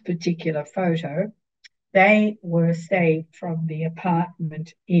this particular photo, they were saved from the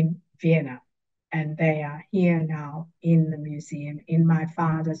apartment in Vienna, and they are here now in the museum in my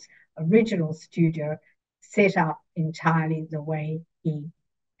father's original studio, set up entirely the way he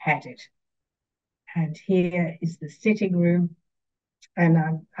had it. And here is the sitting room.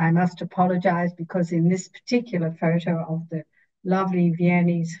 And I must apologize, because in this particular photo of the lovely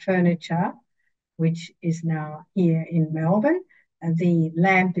Viennese furniture, which is now here in Melbourne, the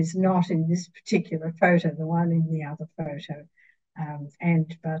lamp is not in this particular photo, the one in the other photo.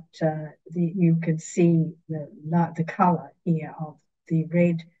 You can see the color here of the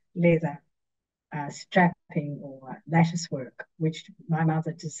red leather strapping or lattice work, which my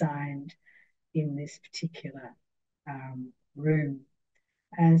mother designed in this particular room.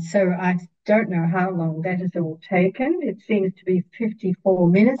 And so I don't know how long that has all taken. It seems to be 54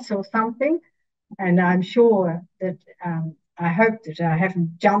 minutes or something. And I'm sure that I hope that I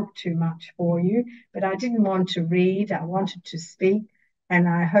haven't jumped too much for you, but I didn't want to read. I wanted to speak, and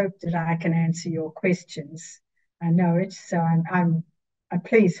I hope that I can answer your questions. I know it, so I'm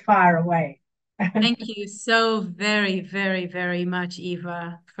please fire away. Thank you so very, very, very much,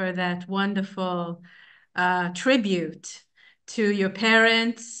 Eva, for that wonderful tribute to your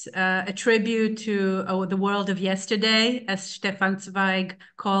parents, a tribute to the world of yesterday, as Stefan Zweig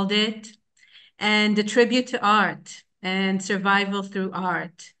called it, and a tribute to art and survival through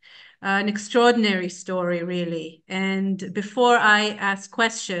art. An extraordinary story, really. And before I ask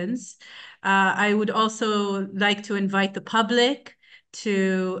questions, I would also like to invite the public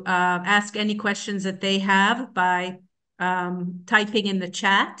to ask any questions that they have by typing in the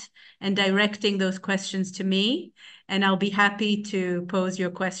chat and directing those questions to me. And I'll be happy to pose your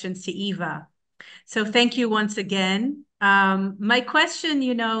questions to Eva. So thank you once again. My question,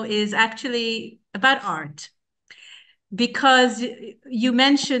 is actually about art, because you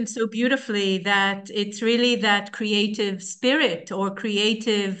mentioned so beautifully that it's really that creative spirit or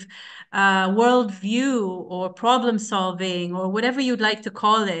creative worldview or problem solving or whatever you'd like to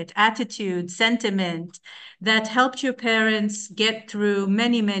call it, attitude, sentiment, that helped your parents get through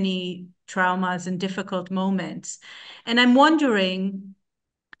many, many traumas and difficult moments. And I'm wondering,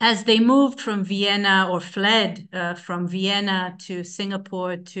 as they moved from Vienna or fled from Vienna to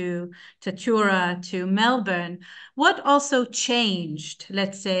Singapore to Tatura to Melbourne, what also changed,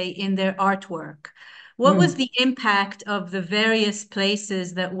 let's say, in their artwork? What was the impact of the various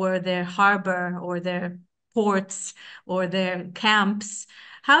places that were their harbor or their ports or their camps?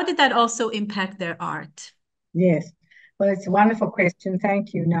 How did that also impact their art? Yes. Well, it's a wonderful question.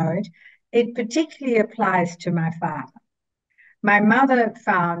 Thank you, Noad. It particularly applies to my father. My mother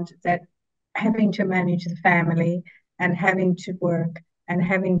found that having to manage the family and having to work and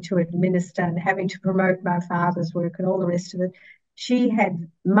having to administer and having to promote my father's work and all the rest of it, she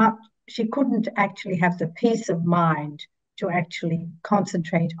couldn't actually have the peace of mind to actually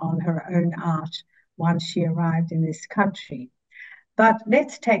concentrate on her own art once she arrived in this country. But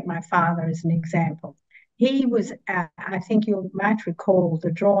let's take my father as an example. He was, I think you might recall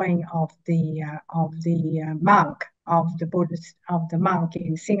the drawing of the monk of the Buddhist of the monk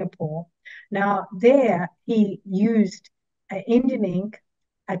in Singapore. Now there he used Indian ink,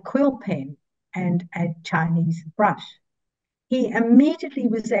 a quill pen, and a Chinese brush. He immediately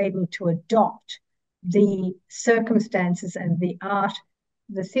was able to adopt the circumstances and the art,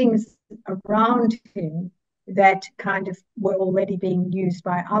 the things around him that kind of were already being used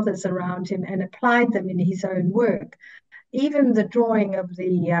by others around him and applied them in his own work. Even the drawing of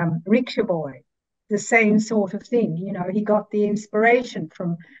the rickshaw boy, the same sort of thing. He got the inspiration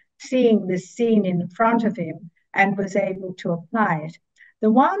from seeing this scene in front of him and was able to apply it.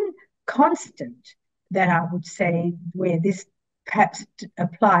 The one constant that I would say where this perhaps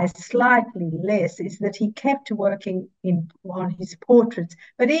applies slightly less is that he kept working on his portraits,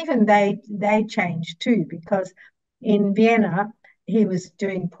 but even they changed too, because in Vienna he was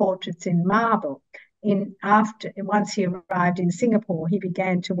doing portraits in marble. Once he arrived in Singapore, he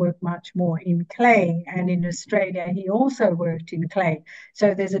began to work much more in clay, and in Australia he also worked in clay.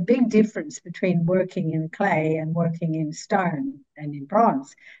 So there's a big difference between working in clay and working in stone and in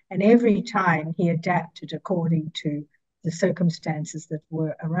bronze. And every time he adapted according to the circumstances that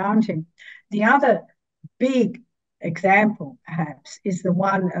were around him. The other big example, perhaps, is the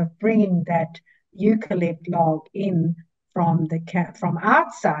one of bringing that eucalypt log in from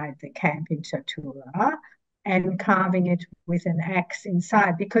outside the camp in Tatura and carving it with an axe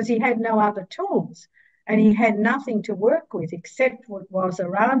inside, because he had no other tools and he had nothing to work with except what was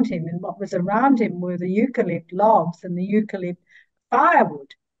around him. And what was around him were the eucalypt logs and the eucalypt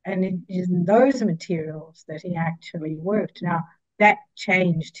firewood. And it is in those materials that he actually worked. Now, that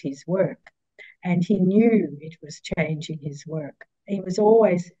changed his work, and he knew it was changing his work. He was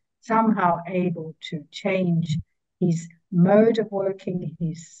always somehow able to change his mode of working,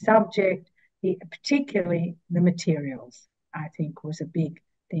 his subject, particularly the materials, I think was a big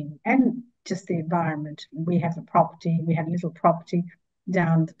thing. And just the environment. We had a little property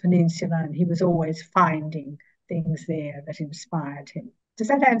down the peninsula, and he was always finding things there that inspired him. Does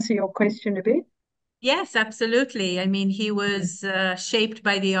that answer your question a bit? Yes, absolutely. I mean, he was shaped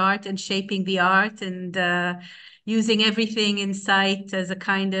by the art and shaping the art and using everything in sight as a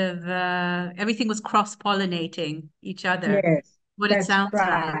kind of everything was cross-pollinating each other, Yes, what it that's sounds like.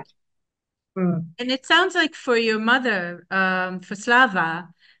 right. Mm. And it sounds like for your mother, for Slava,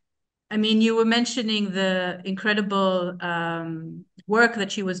 I mean, you were mentioning the incredible work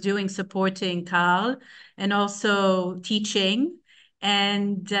that she was doing supporting Karl and also teaching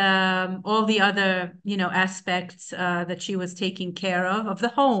and all the other, aspects that she was taking care of the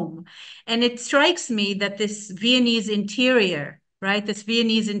home. And it strikes me that this Viennese interior, right? This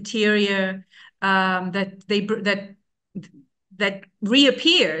Viennese interior that that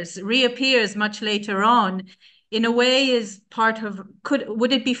reappears much later on, in a way is part of,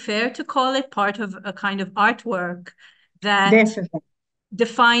 would it be fair to call it part of a kind of artwork that Definitely.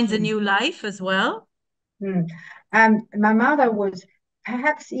 defines a new life as well? My mother was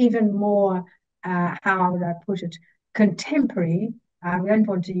perhaps even more, how would I put it, contemporary. I don't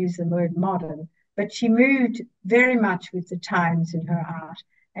want to use the word modern, but she moved very much with the times in her art.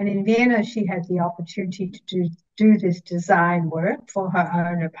 And in Vienna, she had the opportunity to do this design work for her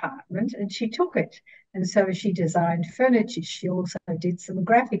own apartment, and she took it. And so she designed furniture. She also did some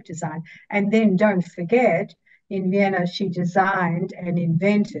graphic design. And then don't forget, in Vienna, she designed and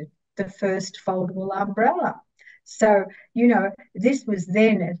invented the first foldable umbrella. So, this was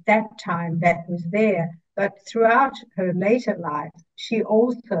then at that time that was there. But throughout her later life, she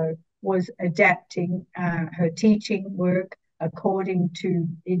also was adapting her teaching work according to,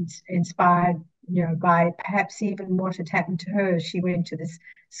 inspired, by perhaps even what had happened to her. She went to this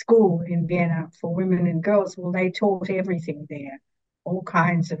school in Vienna for women and girls. Well, they taught everything there, all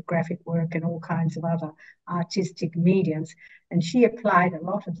kinds of graphic work and all kinds of other artistic mediums. And she applied a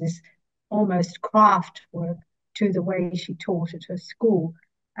lot of this almost craft work to the way she taught at her school.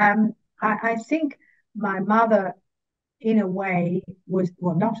 I think my mother, in a way, was,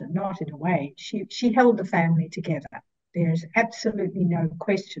 well, not in a way. She held the family together. There's absolutely no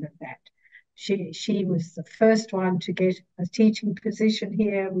question of that. She was the first one to get a teaching position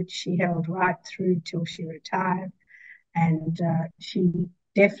here, which she held right through till she retired, and she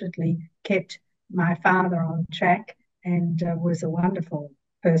definitely kept my father on track, and was a wonderful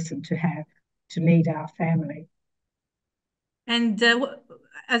person to have to lead our family. And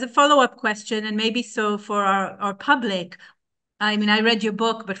as a follow-up question, and maybe so for our public, I mean, I read your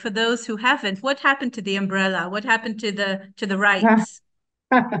book, but for those who haven't, what happened to the umbrella? What happened to the rights?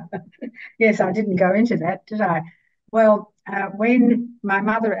 Yes, I didn't go into that, did I? Well, when my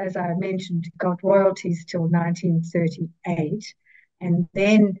mother, as I mentioned, got royalties till 1938, and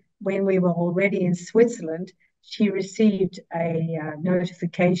then when we were already in Switzerland, she received a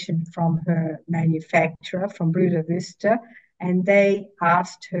notification from her manufacturer, from Bruder Wüster, and they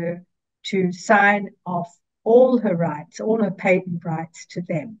asked her to sign off all her rights, all her patent rights to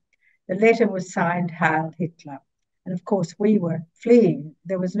them. The letter was signed Heil Hitler. And of course, we were fleeing.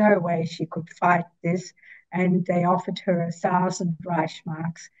 There was no way she could fight this. And they offered her 1,000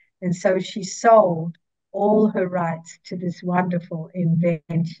 Reichsmarks. And so she sold all her rights to this wonderful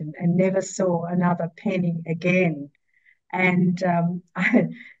invention and never saw another penny again. And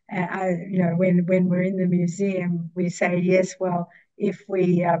when we're in the museum, we say, yes, well, if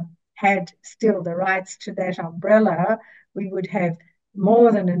we had still the rights to that umbrella, we would have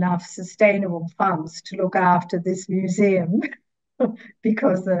more than enough sustainable funds to look after this museum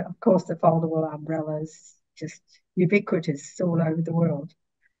because, of course, the foldable umbrella is just ubiquitous all over the world.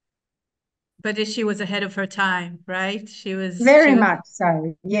 But she was ahead of her time, right? Very much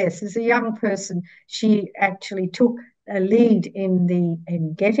so. Yes, as a young person, she actually took a lead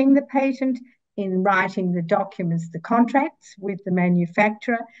in getting the patent, in writing the documents, the contracts with the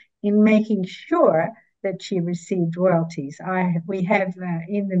manufacturer, in making sure that she received royalties. We have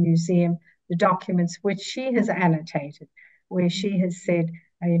in the museum the documents which she has annotated, where she has said,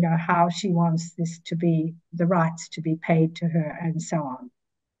 how she wants this to be, the rights to be paid to her, and so on.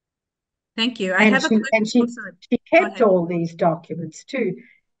 Thank you. I have a question. And she kept all these documents too.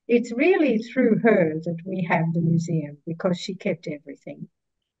 It's really through her that we have the museum, because she kept everything.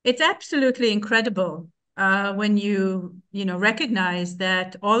 It's absolutely incredible when you recognize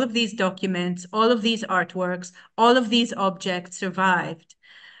that all of these documents, all of these artworks, all of these objects survived.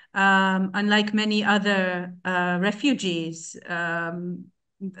 Unlike many other refugees, a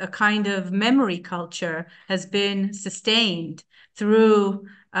kind of memory culture has been sustained through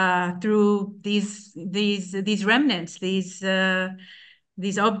these remnants, these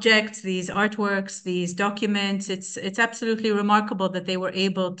objects, these artworks, these documents. It's absolutely remarkable that they were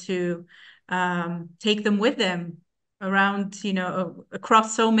able to take them with them around,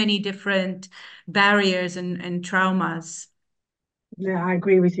 across so many different barriers and traumas. Yeah, I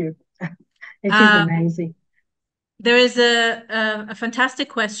agree with you. It is amazing. There is a fantastic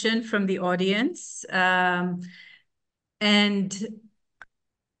question from the audience. And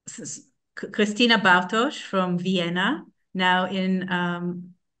Christina Bartosz from Vienna, now in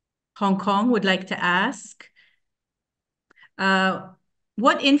Hong Kong, would like to ask,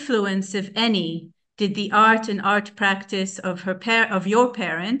 what influence, if any, did the art and art practice of your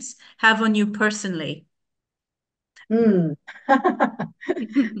parents have on you personally? Well,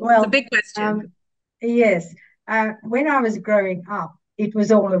 it's a big question. Yes. When I was growing up, it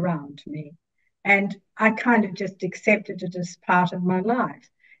was all around me. And I kind of just accepted it as part of my life,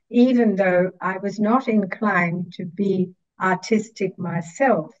 even though I was not inclined to be artistic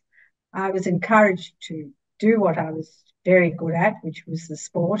myself. I was encouraged to do what I was very good at, which was the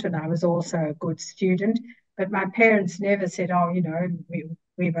sport, and I was also a good student. But my parents never said, "Oh,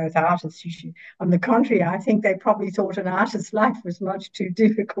 we're both artists. You should." On the contrary, I think they probably thought an artist's life was much too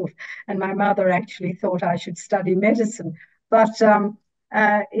difficult, and my mother actually thought I should study medicine. But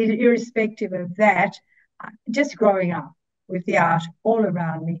irrespective of that, just growing up with the art all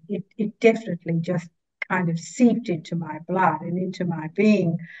around me, it definitely just kind of seeped into my blood and into my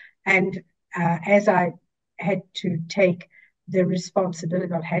being. And as I had to take the responsibility,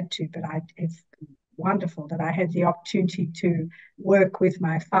 not had to, but it's wonderful that I had the opportunity to work with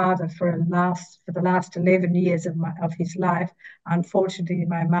my father for the last 11 years of his life. Unfortunately,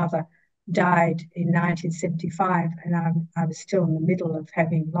 my mother died in 1975, and I was still in the middle of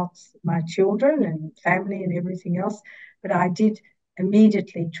having my children and family and everything else. But I did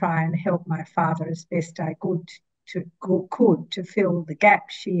immediately try and help my father as best I could to fill the gap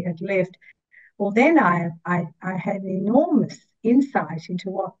she had left. Well, then I had enormous insight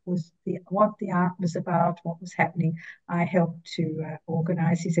into what the art was about, what was happening. I helped to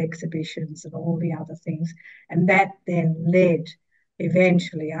organize his exhibitions and all the other things, and that then led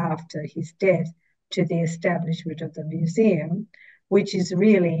eventually after his death to the establishment of the museum, which is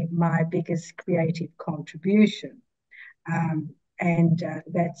really my biggest creative contribution. And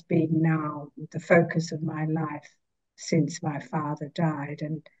that's been now the focus of my life since my father died.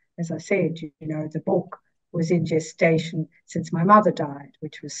 And as I said, the book was in gestation since my mother died,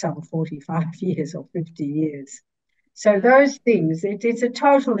 which was some 45 years or 50 years. So those things, it's a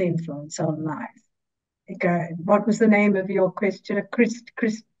total influence on life. What was the name of your question?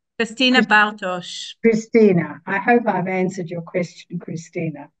 Christina Bartosz. Christina. I hope I've answered your question,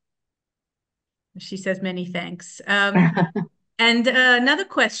 Christina. She says many thanks. And another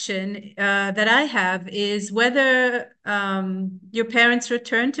question that I have is whether your parents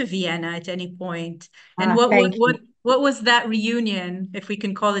returned to Vienna at any point, and what was that reunion, if we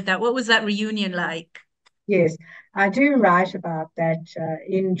can call it that? What was that reunion like? Yes, I do write about that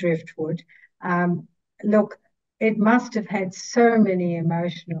in Driftwood. Look, it must have had so many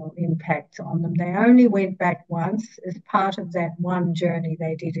emotional impacts on them. They only went back once as part of that one journey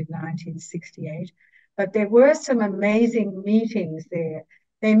they did in 1968. But there were some amazing meetings there.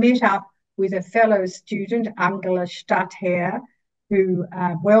 They met up with a fellow student, Angela Stadtherr, who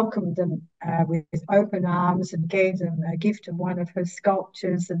welcomed them with open arms and gave them a gift of one of her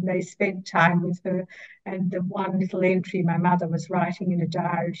sculptures, and they spent time with her. And the one little entry my mother was writing in a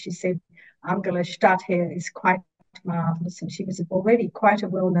diary, she said, Angela Stadtherr is quite marvelous, and she was already quite a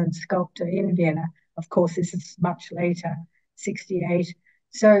well-known sculptor in Vienna. Of course, this is much later, 68.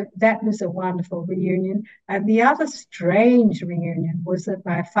 So that was a wonderful reunion. And the other strange reunion was that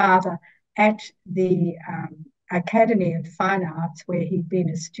my father, at the Academy of Fine Arts, where he'd been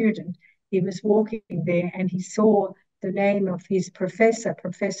a student, he was walking there and he saw the name of his professor,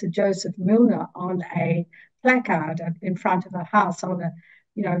 Professor Joseph Milner, on a placard in front of a house,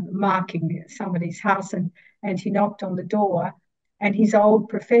 marking somebody's house. And he knocked on the door, and his old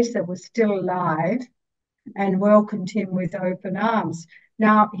professor was still alive and welcomed him with open arms.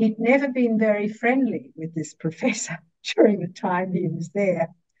 Now, he'd never been very friendly with this professor during the time he was there,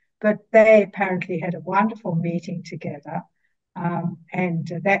 but they apparently had a wonderful meeting together, and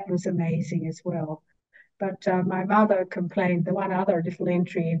that was amazing as well. But my mother complained, the one other little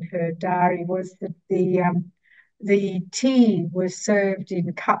entry in her diary was that the tea was served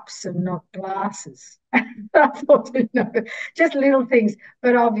in cups and not glasses. I thought, just little things.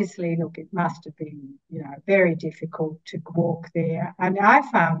 But obviously, look, it must have been, very difficult to walk there. And I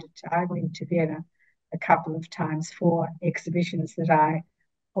found it. I went to Vienna a couple of times for exhibitions that I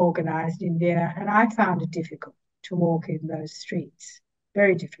organized in Vienna, and I found it difficult to walk in those streets.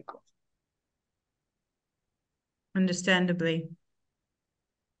 Very difficult. Understandably.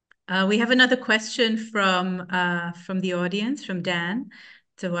 We have another question from the audience, from Dan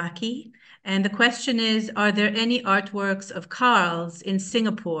Tawaki. And the question is, are there any artworks of Karl's in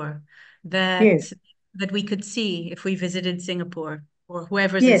Singapore that we could see if we visited Singapore, or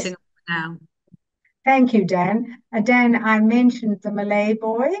whoever's in Singapore now? Thank you, Dan. Dan, I mentioned the Malay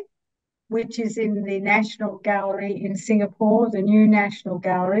Boy, which is in the National Gallery in Singapore, the new National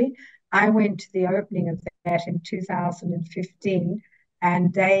Gallery. I went to the opening of that in 2015,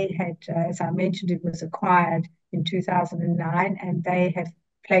 and they had, as I mentioned, it was acquired in 2009, and they have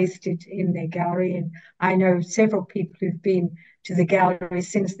placed it in their gallery. And I know several people who've been to the gallery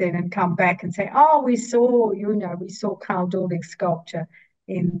since then and come back and say, oh, we saw Karl Duldig's sculpture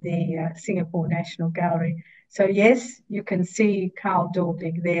in the Singapore National Gallery. So yes, you can see Karl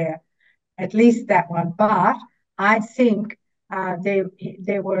Duldig there, at least that one. But I think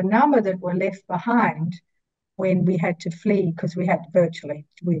there were a number that were left behind when we had to flee, because we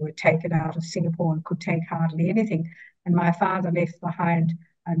were taken out of Singapore and could take hardly anything. And my father left behind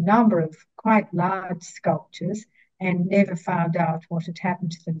a number of quite large sculptures and never found out what had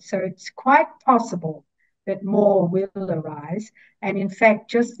happened to them. So it's quite possible that more will arise. And in fact,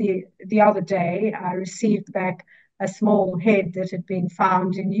 just the other day, I received back a small head that had been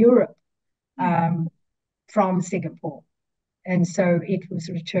found in Europe from Singapore. And so it was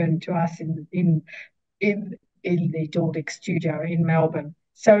returned to us in the Duldig studio in Melbourne.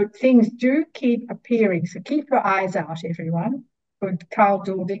 So things do keep appearing. So keep your eyes out, everyone, for Karl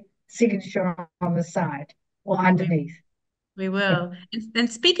Duldig signature on the side or underneath. We will.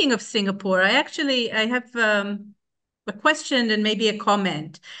 And speaking of Singapore, I have a question and maybe a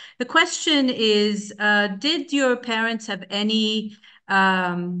comment. The question is, did your parents have any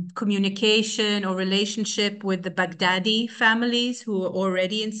communication or relationship with the Baghdadi families who were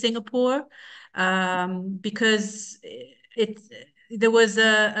already in Singapore? Because there was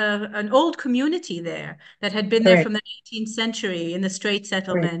an old community there that had been there from the 18th century in the Strait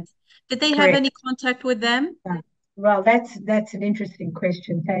settlement. Did they have any contact with them? Well, that's an interesting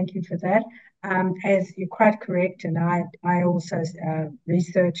question. Thank you for that. As you're quite correct, and I also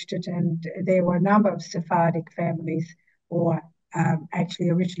researched it, and there were a number of Sephardic families, or actually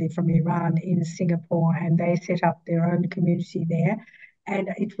originally from Iran, in Singapore, and they set up their own community there. And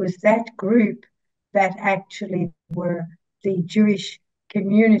it was that group that actually were the Jewish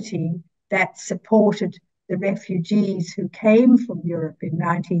community that supported the refugees who came from Europe in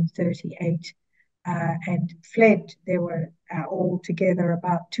 1938. And fled. There were altogether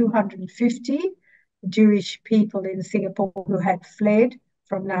about 250 Jewish people in Singapore who had fled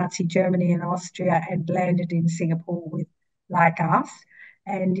from Nazi Germany and Austria and landed in Singapore like us.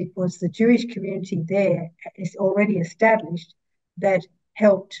 And it was the Jewish community there, is already established, that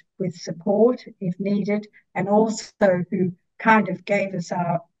helped with support if needed, and also who kind of gave us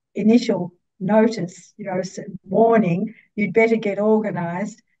our initial notice, warning, you'd better get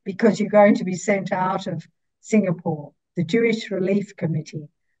organized because you're going to be sent out of Singapore. The Jewish Relief Committee.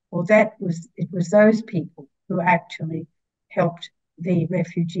 Well, it was those people who actually helped the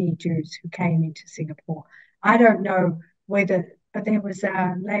refugee Jews who came into Singapore. I don't know whether, but there was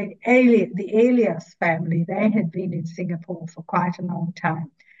the Elias family. They had been in Singapore for quite a long time.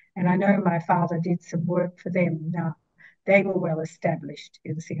 And I know my father did some work for them. Now, they were well established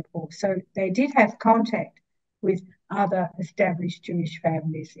in Singapore. So they did have contact with other established Jewish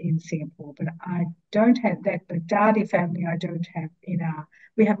families in Singapore, but I don't have that Baghdadi family. I don't have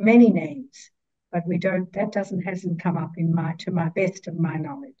we have many names, but we don't. That hasn't come up to my best of my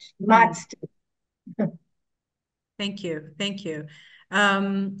knowledge. Might still. Thank you.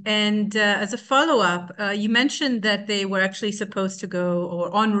 And as a follow-up, you mentioned that they were actually supposed to go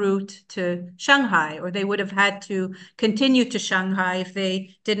or en route to Shanghai, or they would have had to continue to Shanghai if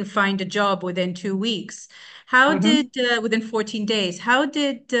they didn't find a job within 2 weeks. How did within 14 days? How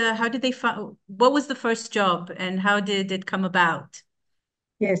did they find? What was the first job, and how did it come about?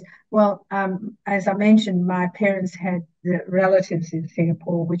 Yes, well, as I mentioned, my parents had the relatives in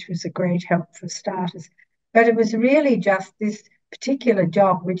Singapore, which was a great help for starters. But it was really just this particular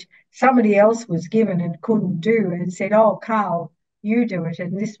job which somebody else was given and couldn't do, and said, "Oh, Karl, you do it."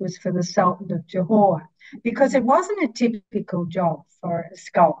 And this was for the Sultan of Johor, because it wasn't a typical job for a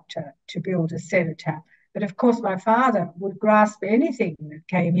sculptor to build a cenotaph. But of course, my father would grasp anything that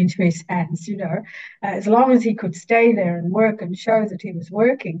came into his hands, as long as he could stay there and work and show that he was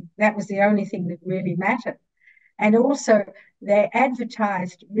working. That was the only thing that really mattered. And also, they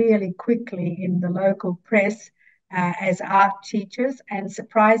advertised really quickly in the local press as art teachers, and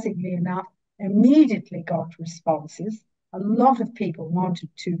surprisingly enough, immediately got responses. A lot of people wanted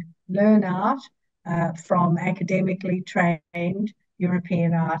to learn art from academically trained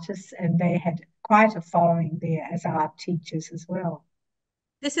European artists, and they had quite a following there as art teachers as well.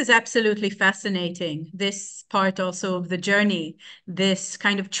 This is absolutely fascinating. This part also of the journey, this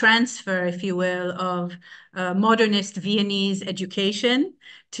kind of transfer, if you will, of modernist Viennese education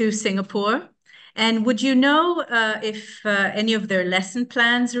to Singapore. And would you know if any of their lesson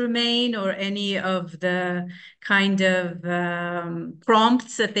plans remain, or any of the kind of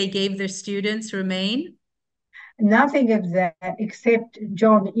prompts that they gave their students remain? Nothing of that, except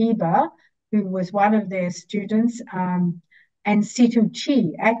John Eber, who was one of their students, and Situ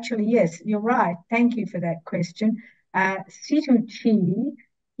Chi. Actually, yes, you're right. Thank you for that question. Situ Chi,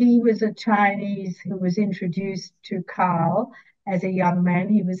 he was a Chinese who was introduced to Karl, as a young man.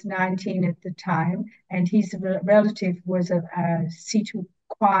 He was 19 at the time, and his relative was a Situ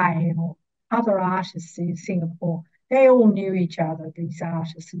Kwai or other artists in Singapore. They all knew each other, these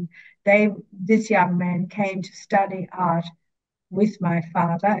artists, and this young man came to study art with my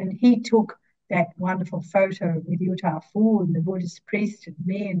father, and he took that wonderful photo with Yuta Fu and the Buddhist priest and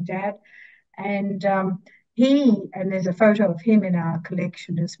me and Dad. And there's a photo of him in our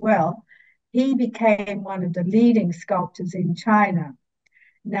collection as well. He became one of the leading sculptors in China.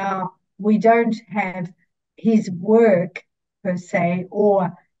 Now, we don't have his work per se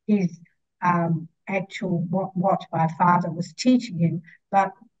or his actual what my father was teaching him,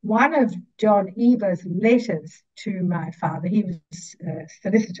 but one of John Eva's letters to my father, he was a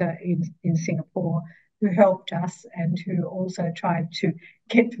solicitor in Singapore who helped us and who also tried to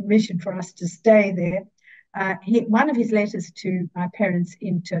get permission for us to stay there. One of his letters to my parents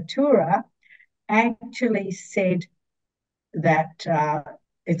in Tatura actually said that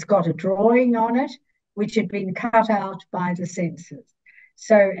it's got a drawing on it, which had been cut out by the censors.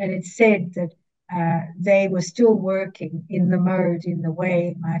 So, and it said that they were still working in the mode, in the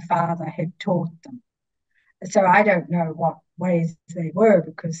way my father had taught them. So I don't know what ways they were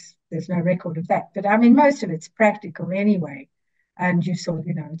because there's no record of that. But I mean, most of it's practical anyway. And you sort of,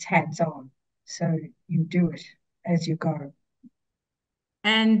 it's hands-on. So you do it as you go.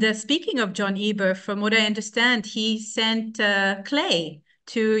 And speaking of John Eber, from what I understand, he sent clay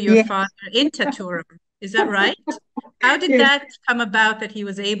to your father in Tatura. Is that right? How did that come about that he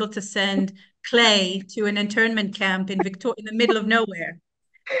was able to send clay to an internment camp in the middle of nowhere?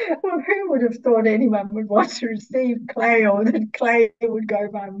 Well, who would have thought anyone would want to receive clay or that clay would go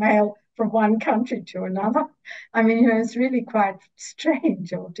by mail from one country to another? I mean, it's really quite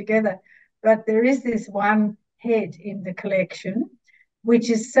strange altogether. But there is this one head in the collection, which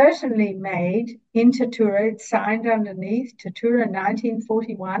is certainly made in Tatura. It's signed underneath Tatura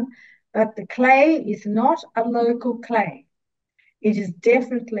 1941, but the clay is not a local clay. It is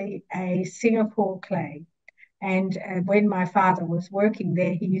definitely a Singapore clay. And when my father was working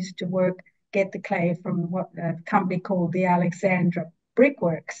there, he used to get the clay from what a company called the Alexandra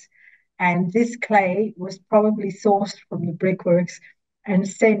Brickworks. And this clay was probably sourced from the brickworks and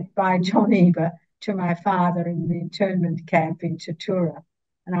sent by John Eber to my father in the internment camp in Tatura.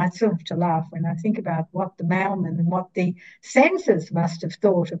 And I sort of to laugh when I think about what the mailman and what the censors must have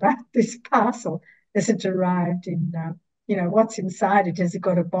thought about this parcel as it arrived in, what's inside it? Has it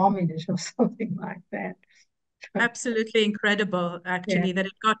got a bomb in it or something like that? Absolutely incredible, actually, that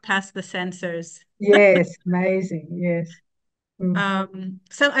it got past the censors. Yes, amazing. Yes.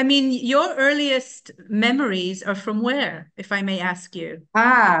 So, I mean, your earliest memories are from where, if I may ask you?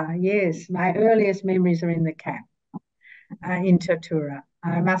 Yes. My earliest memories are in the camp in Tatura.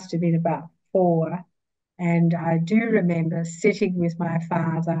 I must have been about 4. And I do remember sitting with my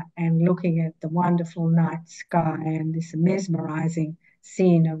father and looking at the wonderful night sky and this mesmerizing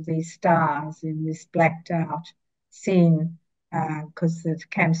scene of these stars in this blacked out scene because the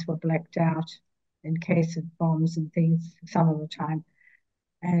camps were blacked out in case of bombs and things some of the time.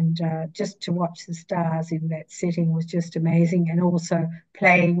 And just to watch the stars in that setting was just amazing. And also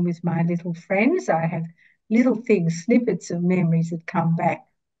playing with my little friends. I have little things, snippets of memories that come back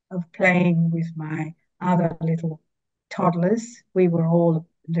of playing with my other little toddlers. We were all,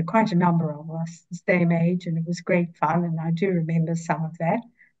 quite a number of us, the same age, and it was great fun. And I do remember some of that.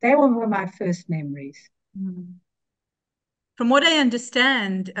 They were my first memories. From what I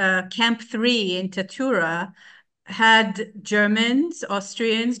understand, Camp 3 in Tatura had Germans,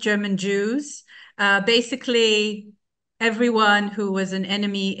 Austrians, German Jews, basically everyone who was an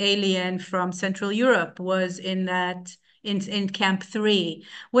enemy alien from Central Europe was in Camp 3.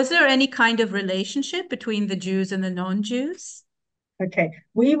 Was there any kind of relationship between the Jews and the non-Jews? Okay,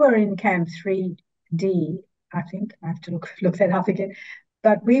 we were in Camp 3D, I think. I have to look that up again.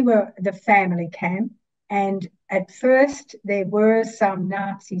 But we were the family camp. And at first, there were some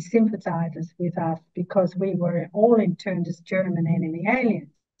Nazi sympathizers with us because we were all interned as German enemy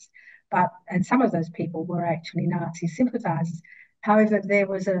aliens. And some of those people were actually Nazi sympathizers. However, there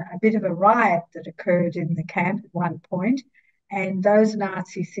was a bit of a riot that occurred in the camp at one point, and those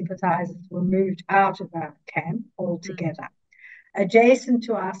Nazi sympathizers were moved out of our camp altogether. Adjacent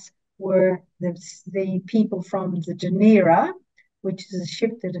to us were the people from the Genera, which is a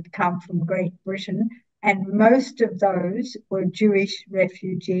ship that had come from Great Britain, and most of those were Jewish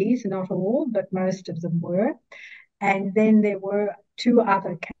refugees, not all, but most of them were. And then there were 2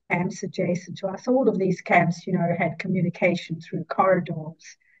 other camps adjacent to us. All of these camps, had communication through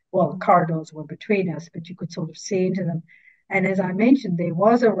corridors. Well, corridors were between us, but you could sort of see into them. And as I mentioned, there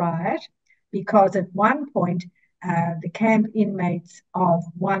was a riot because at one point the camp inmates of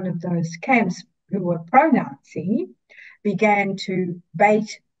one of those camps who were pro-Nazi began to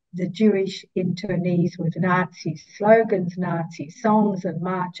bait the Jewish internees with Nazi slogans, Nazi songs, and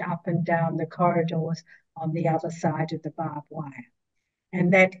march up and down the corridors on the other side of the barbed wire.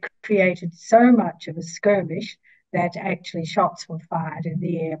 And that created so much of a skirmish that actually shots were fired in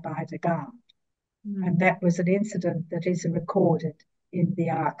the air by the guard. And that was an incident that is recorded in the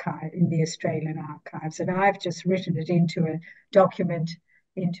archive, in the Australian archives. And I've just written it into a document,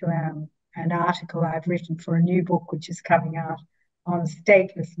 into an article I've written for a new book, which is coming out on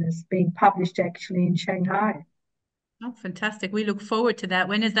statelessness, being published actually in Shanghai. Oh, fantastic. We look forward to that.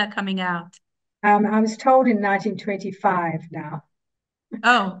 When is that coming out? I was told in 1925 now.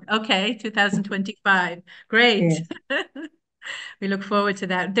 Oh, okay. 2025. Great. Yes. We look forward to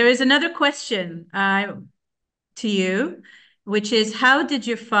that. There is another question to you, which is, how did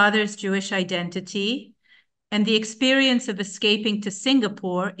your father's Jewish identity and the experience of escaping to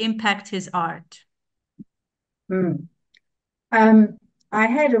Singapore impact his art? I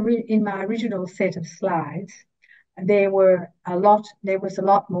had in my original set of slides, there was a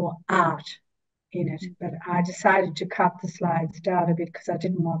lot more art in it, but I decided to cut the slides down a bit because I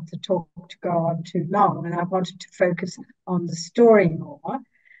didn't want the talk to go on too long, and I wanted to focus on the story more.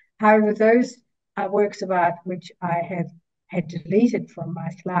 However, those works of art which I had deleted from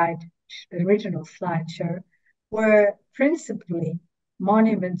my original slideshow, were principally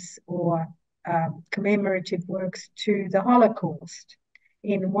monuments or commemorative works to the Holocaust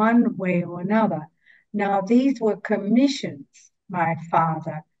in one way or another. Now, these were commissions my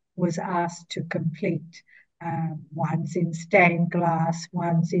father was asked to complete. One's in stained glass,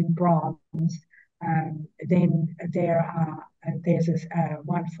 one's in bronze. Then there's a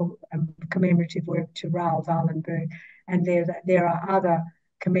wonderful commemorative work to Raoul Wallenberg, and there are other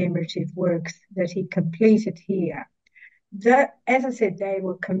commemorative works that he completed here. As I said, they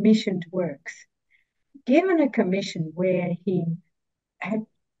were commissioned works. Given a commission where he had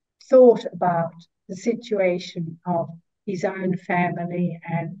thought about the situation of his own family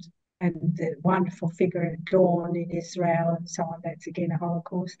and the wonderful figure of Dawn in Israel and so on, that's again a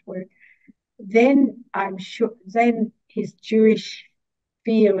Holocaust work, then I'm sure then his Jewish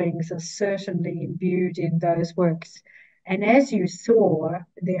feelings are certainly imbued in those works. And as you saw,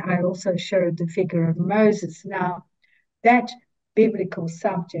 I also showed the figure of Moses. Now, that biblical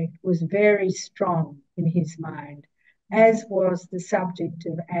subject was very strong in his mind, as was the subject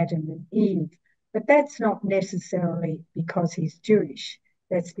of Adam and Eve. But that's not necessarily because he's Jewish.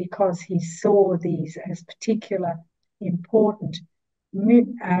 That's because he saw these as particular important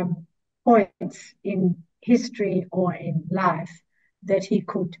points in history or in life that he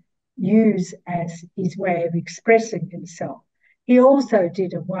could use as his way of expressing himself. He also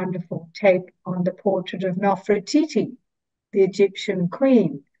did a wonderful take on the portrait of Nefertiti, the Egyptian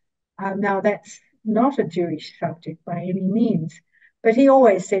queen. Now, that's not a Jewish subject by any means, but he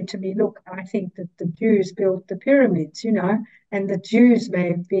always said to me, look, I think that the Jews built the pyramids, and the Jews may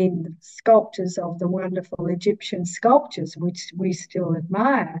have been the sculptors of the wonderful Egyptian sculptures, which we still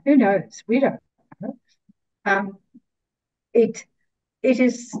admire. Who knows? We don't know. It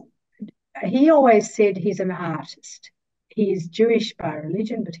is, he always said he's an artist. He is Jewish by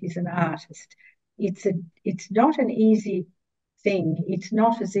religion, but he's an artist. It's not an easy thing. It's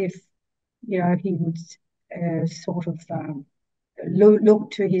not as if, he would sort of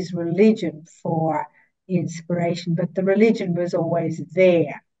look to his religion for inspiration, but the religion was always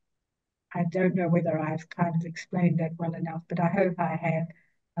there. I don't know whether I've kind of explained that well enough, but I hope I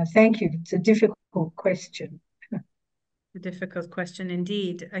have. Thank you. It's a difficult question. A difficult question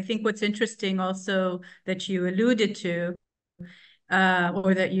indeed. I think what's interesting also that you alluded to,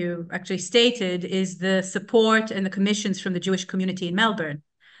 or that you actually stated, is the support and the commissions from the Jewish community in Melbourne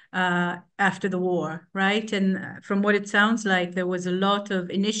after the war, right? And from what it sounds like, there was a lot of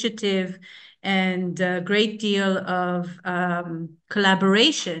initiative and a great deal of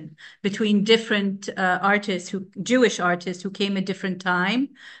collaboration between different Jewish artists who came at different time,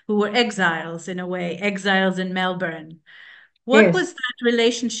 who were exiles in a way, exiles in Melbourne. What was that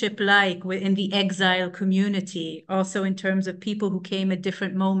relationship like in the exile community, also in terms of people who came at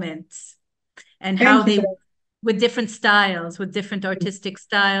different moments and how they, with different styles, with different artistic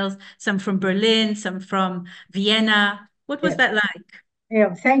styles, some from Berlin, some from Vienna. What was that like?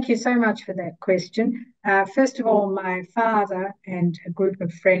 Yeah, thank you so much for that question. First of all, my father and a group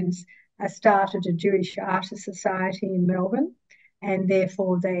of friends started a Jewish Artist Society in Melbourne, and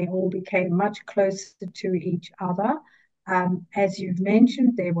therefore they all became much closer to each other. As you've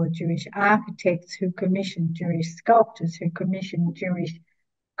mentioned, there were Jewish architects who commissioned Jewish sculptors, who commissioned Jewish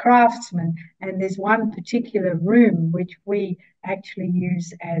craftsmen. And there's one particular room which we actually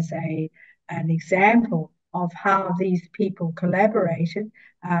use as an example of how these people collaborated.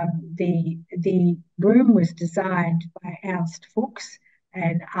 The room was designed by Ernst Fuchs,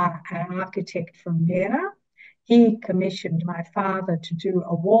 an architect from Vienna. He commissioned my father to do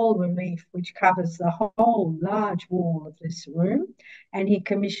a wall relief which covers the whole large wall of this room, and he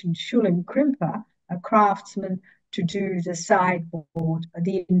commissioned Schulen Krimper, a craftsman, to do the sideboard,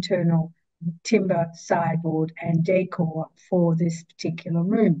 the internal timber sideboard and decor for this particular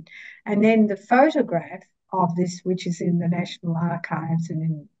room. And then the photograph of this, which is in the National Archives and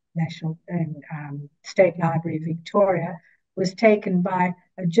in National and State Library of Victoria, was taken by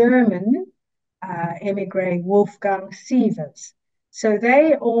a German emigre, Wolfgang Sievers. So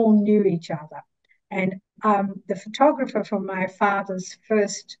they all knew each other. And the photographer from my father's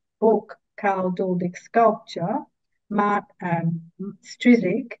first book, Karl Duldig Sculpture, Mark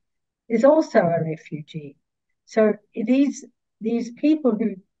Strizik, is also a refugee. So these people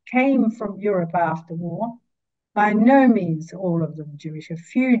who came from Europe after war, by no means all of them Jewish, a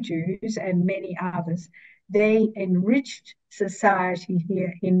few Jews and many others, they enriched society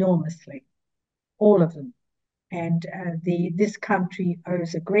here enormously, all of them. And this country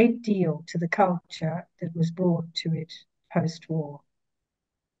owes a great deal to the culture that was brought to it post-war.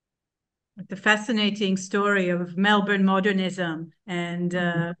 The fascinating story of Melbourne modernism and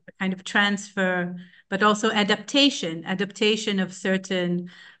a kind of transfer, but also adaptation of certain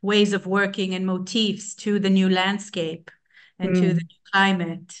ways of working and motifs to the new landscape and to the new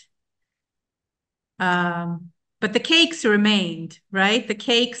climate. But the cakes remained, right? The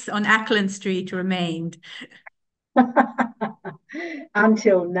cakes on Ackland Street remained.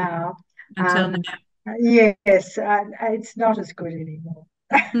 Until now. Until now. Yes, it's not as good anymore.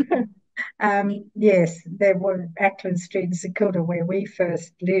 Yes, there were Ackland Street in St Kilda where we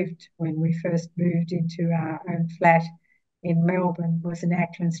first lived when we first moved into our own flat in Melbourne was in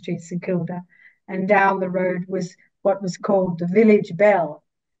Ackland Street, St Kilda. And down the road was what was called the Village Bell,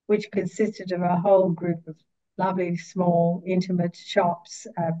 which consisted of a whole group of lovely, small, intimate shops,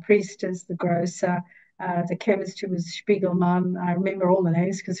 Priesters, the grocer, the chemist who was Spiegelman. I remember all the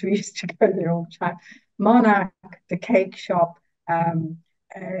names because we used to go there all the time. Monarch, the cake shop,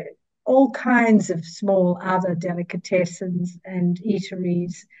 all kinds of small other delicatessens and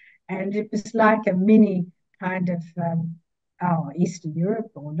eateries. And it was like a mini kind of Eastern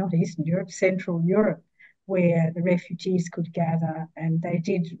Europe, or not Eastern Europe, Central Europe, where the refugees could gather. And they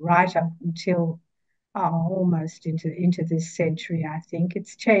did right up until almost into this century, I think.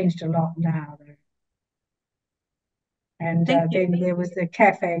 It's changed a lot now, though. And then there was the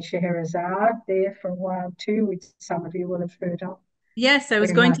Cafe Scheherazade there for a while too, which some of you will have heard of. Yes, I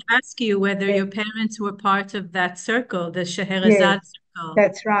was going to ask you whether your parents were part of that circle, the Scheherazade circle.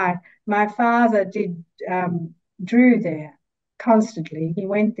 That's right. My father drew there constantly. He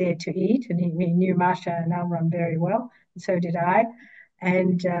went there to eat, and he knew Masha and Amram very well, and so did I.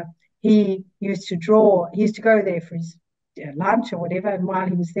 And he used to draw. He used to go there for his lunch or whatever, and while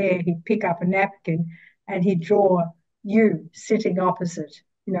he was there, he'd pick up a napkin and he'd draw you sitting opposite,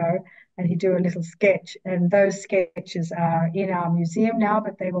 and he'd do a little sketch. And those sketches are in our museum now,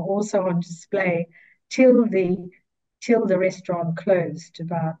 but they were also on display till the restaurant closed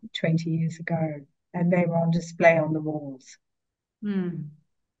about 20 years ago, and they were on display on the walls.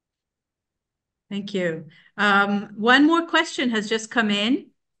 Thank you. One more question has just come in.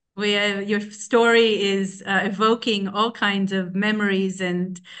 Your story is evoking all kinds of memories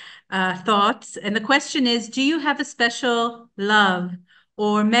and thoughts. And the question is, do you have a special love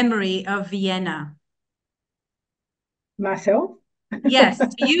or memory of Vienna? Myself? Yes.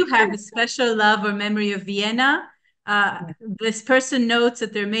 Do you have a special love or memory of Vienna? This person notes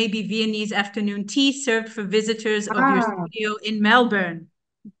that there may be Viennese afternoon tea served for visitors of your studio in Melbourne.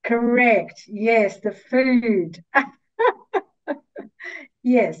 Correct. Yes, the food.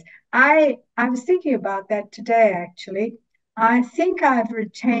 Yes, I was thinking about that today, actually. I think I've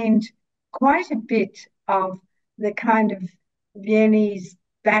retained quite a bit of the kind of Viennese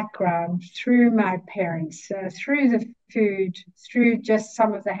background through my parents, through the food, through just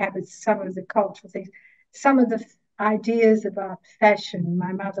some of the habits, some of the cultural things, some of the ideas about fashion.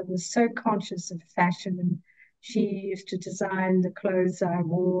 My mother was so conscious of fashion, and she used to design the clothes I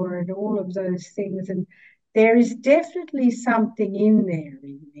wore and all of those things. And there is definitely something in there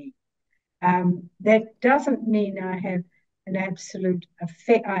in me. That doesn't mean I have an absolute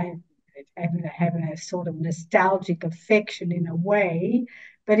affect. I have a sort of nostalgic affection in a way,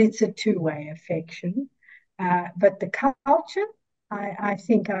 but it's a two-way affection. But the culture, I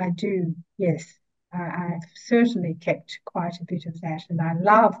think I do, yes. I've certainly kept quite a bit of that. And I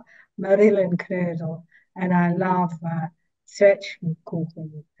love Marillen Knödel, and I love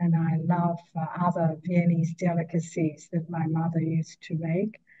Zwetschgenkuchen, and I love other Viennese delicacies that my mother used to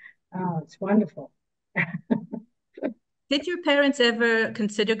make. Oh, it's wonderful. Did your parents ever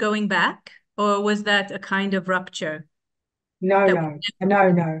consider going back, or was that a kind of rupture? No, That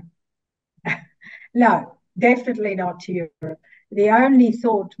no, no, no. No, definitely not to Europe. The only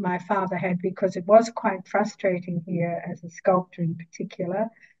thought my father had, because it was quite frustrating here as a sculptor in particular,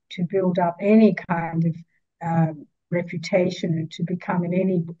 to build up any kind of reputation and to become in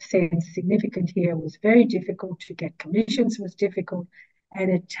any sense significant here was very difficult. To get commissions was difficult.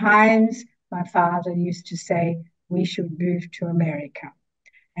 And at times, my father used to say, we should move to America.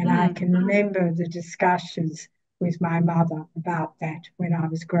 And I can remember the discussions with my mother about that when I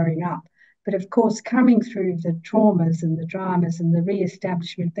was growing up. But of course, coming through the traumas and the dramas and the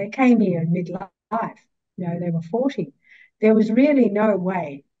re-establishment, they came here in midlife. They were 40. There was really no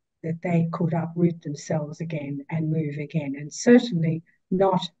way that they could uproot themselves again and move again, and certainly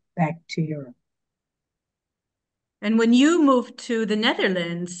not back to Europe. And when you moved to the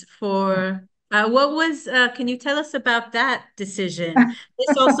Netherlands for can you tell us about that decision?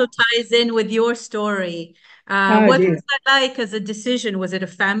 This also ties in with your story. Oh What dear. was that like as a decision? Was it a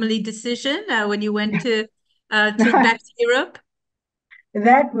family decision when you went to back to Europe?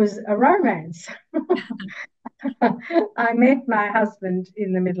 That was a romance. I met my husband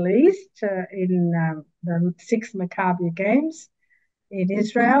in the Middle East in the Six Maccabi Games in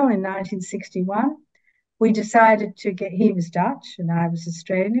Israel in 1961. We decided to get, he was Dutch and I was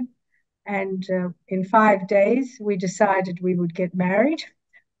Australian. And in 5 days, we decided we would get married.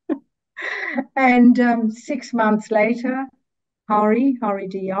 And 6 months later, Hari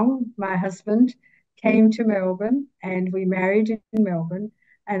de Jong, my husband, came to Melbourne and we married in Melbourne.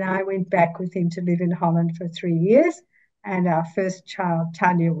 And I went back with him to live in Holland for 3 years. And our first child,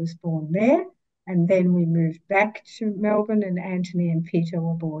 Tanya, was born there. And then we moved back to Melbourne, and Anthony and Peter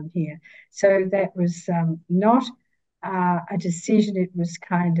were born here. So that was not a decision, it was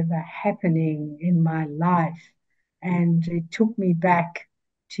kind of a happening in my life. And it took me back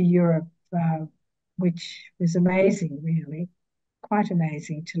to Europe, which was amazing, really. Quite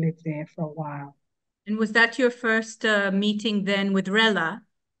amazing to live there for a while. And was that your first meeting then with Rella?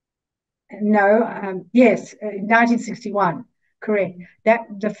 No, yes, 1961, correct. That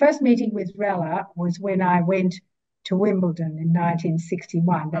the first meeting with Rella was when I went to Wimbledon in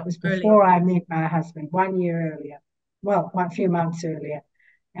 1961. That was before I met my husband, 1 year earlier. Well, a few months earlier.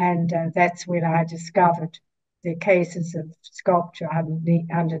 And that's when I discovered the cases of sculpture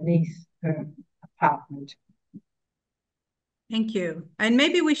underneath her apartment. Thank you. And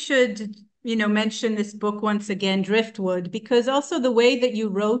maybe we should, mention this book once again, Driftwood, because also the way that you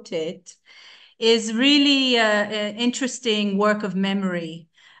wrote it is really an interesting work of memory.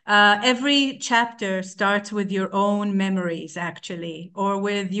 Every chapter starts with your own memories, actually, or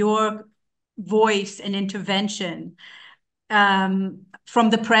with your voice and intervention from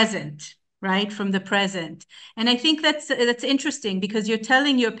the present, right? From the present. And I think that's interesting because you're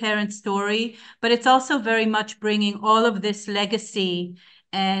telling your parents' story, but it's also very much bringing all of this legacy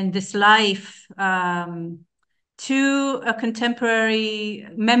and this life to a contemporary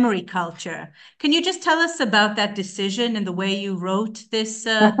memory culture. Can you just tell us about that decision and the way you wrote this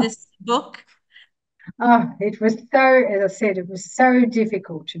this book? Oh, it was so, as I said, it was so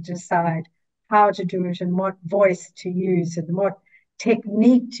difficult to decide how to do it and what voice to use and what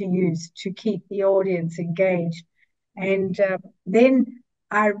technique to use to keep the audience engaged. And then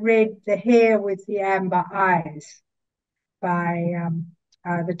I read The Hare with the Amber Eyes by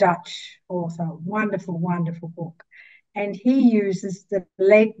the Dutch author. Wonderful, wonderful book. And he uses the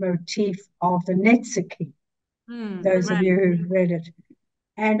leitmotif of the Netsuke, those of Right. you who've read it.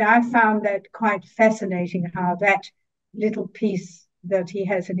 And I found that quite fascinating, how that little piece that he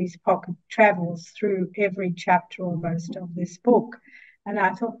has in his pocket travels through every chapter almost of this book. And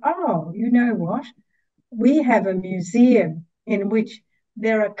I thought, oh, you know what? We have a museum in which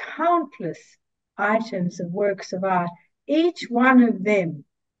there are countless items of works of art. Each one of them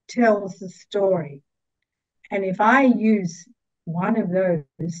tells the story. And if I use one of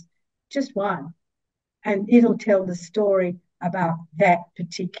those, just one, and it'll tell the story about that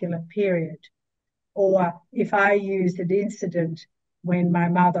particular period. Or if I use an incident when my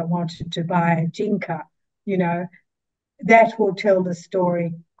mother wanted to buy a jinka, that will tell the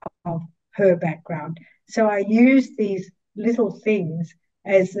story of her background. So I use these little things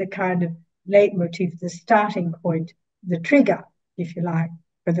as the kind of leitmotif, the starting point, the trigger, if you like,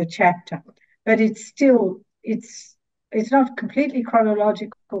 for the chapter. But it's it's not completely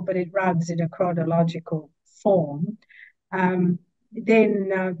chronological, but it runs in a chronological form.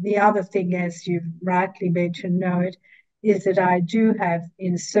 Then the other thing, as you've rightly mentioned, Noel, is that I do have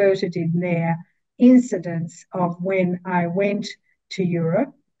inserted in there incidents of when I went to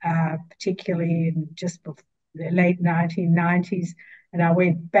Europe, particularly in just before the late 1990s, and I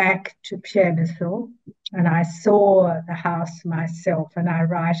went back to Przemysl and I saw the house myself, and I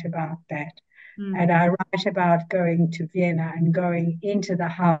write about that. And I write about going to Vienna and going into the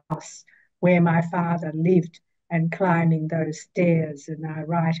house where my father lived and climbing those stairs. And I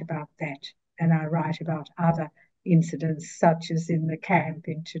write about that. And I write about other incidents, such as in the camp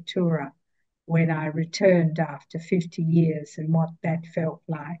in Tatura, when I returned after 50 years and what that felt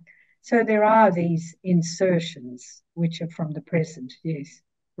like. So there are these insertions which are from the present. Yes,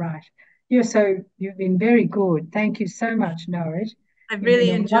 right. You've been very good. Thank you so much, Norrit. I've You've been really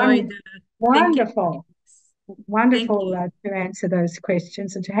a enjoyed thinking. wonderful, Thank wonderful you. to answer those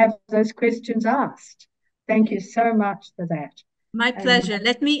questions and to have those questions asked. Thank you so much for that. My And pleasure.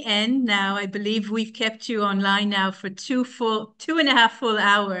 Let me end now. I believe we've kept you online now for 2.5 full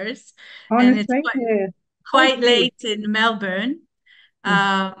hours, and it's honestly, yeah, thank quite you. late in Melbourne. Mm.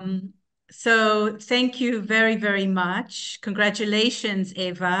 Um, so thank you very, very much. Congratulations,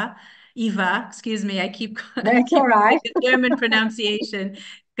 Eva. Eva, excuse me, I That's all keep right. doing the German pronunciation.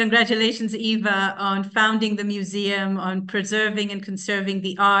 Congratulations, Eva, on founding the museum, on preserving and conserving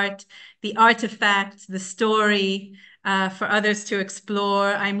the art, the artifacts, the story, for others to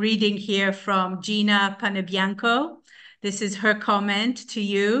explore. I'm reading here from Gina Panebianco. This is her comment to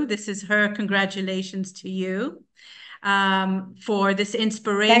you. This is her congratulations to you for this Thank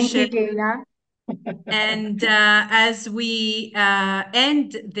inspiration. you, Gina. And as we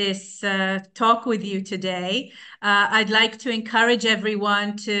end this talk with you today, I'd like to encourage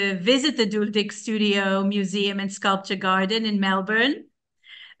everyone to visit the Duldig Studio Museum and Sculpture Garden in Melbourne.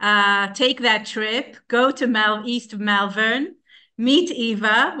 Take that trip, go to east of Malvern, meet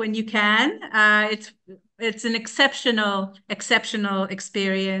Eva when you can. It's an exceptional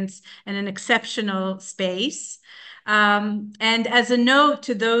experience and an exceptional space. And as a note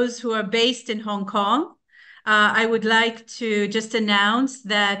to those who are based in Hong Kong, I would like to just announce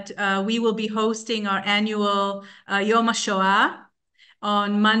that we will be hosting our annual Yom HaShoah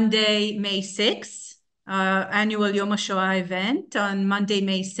on Monday, May 6th, annual Yom HaShoah event on Monday,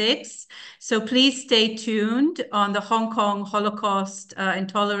 May 6th. So please stay tuned on the Hong Kong Holocaust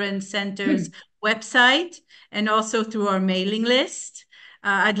Intolerance Center's website and also through our mailing list.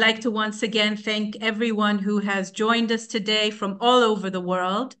 I'd like to once again thank everyone who has joined us today from all over the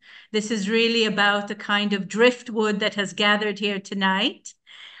world. This is really about the kind of driftwood that has gathered here tonight.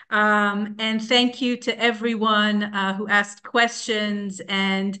 And thank you to everyone who asked questions,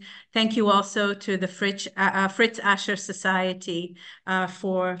 and thank you also to the Fritz Asher Society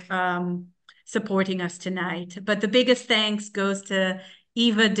for supporting us tonight. But the biggest thanks goes to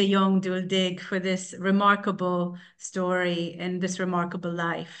Eva de Jong Duldig for this remarkable story and this remarkable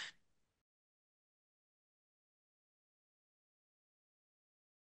life.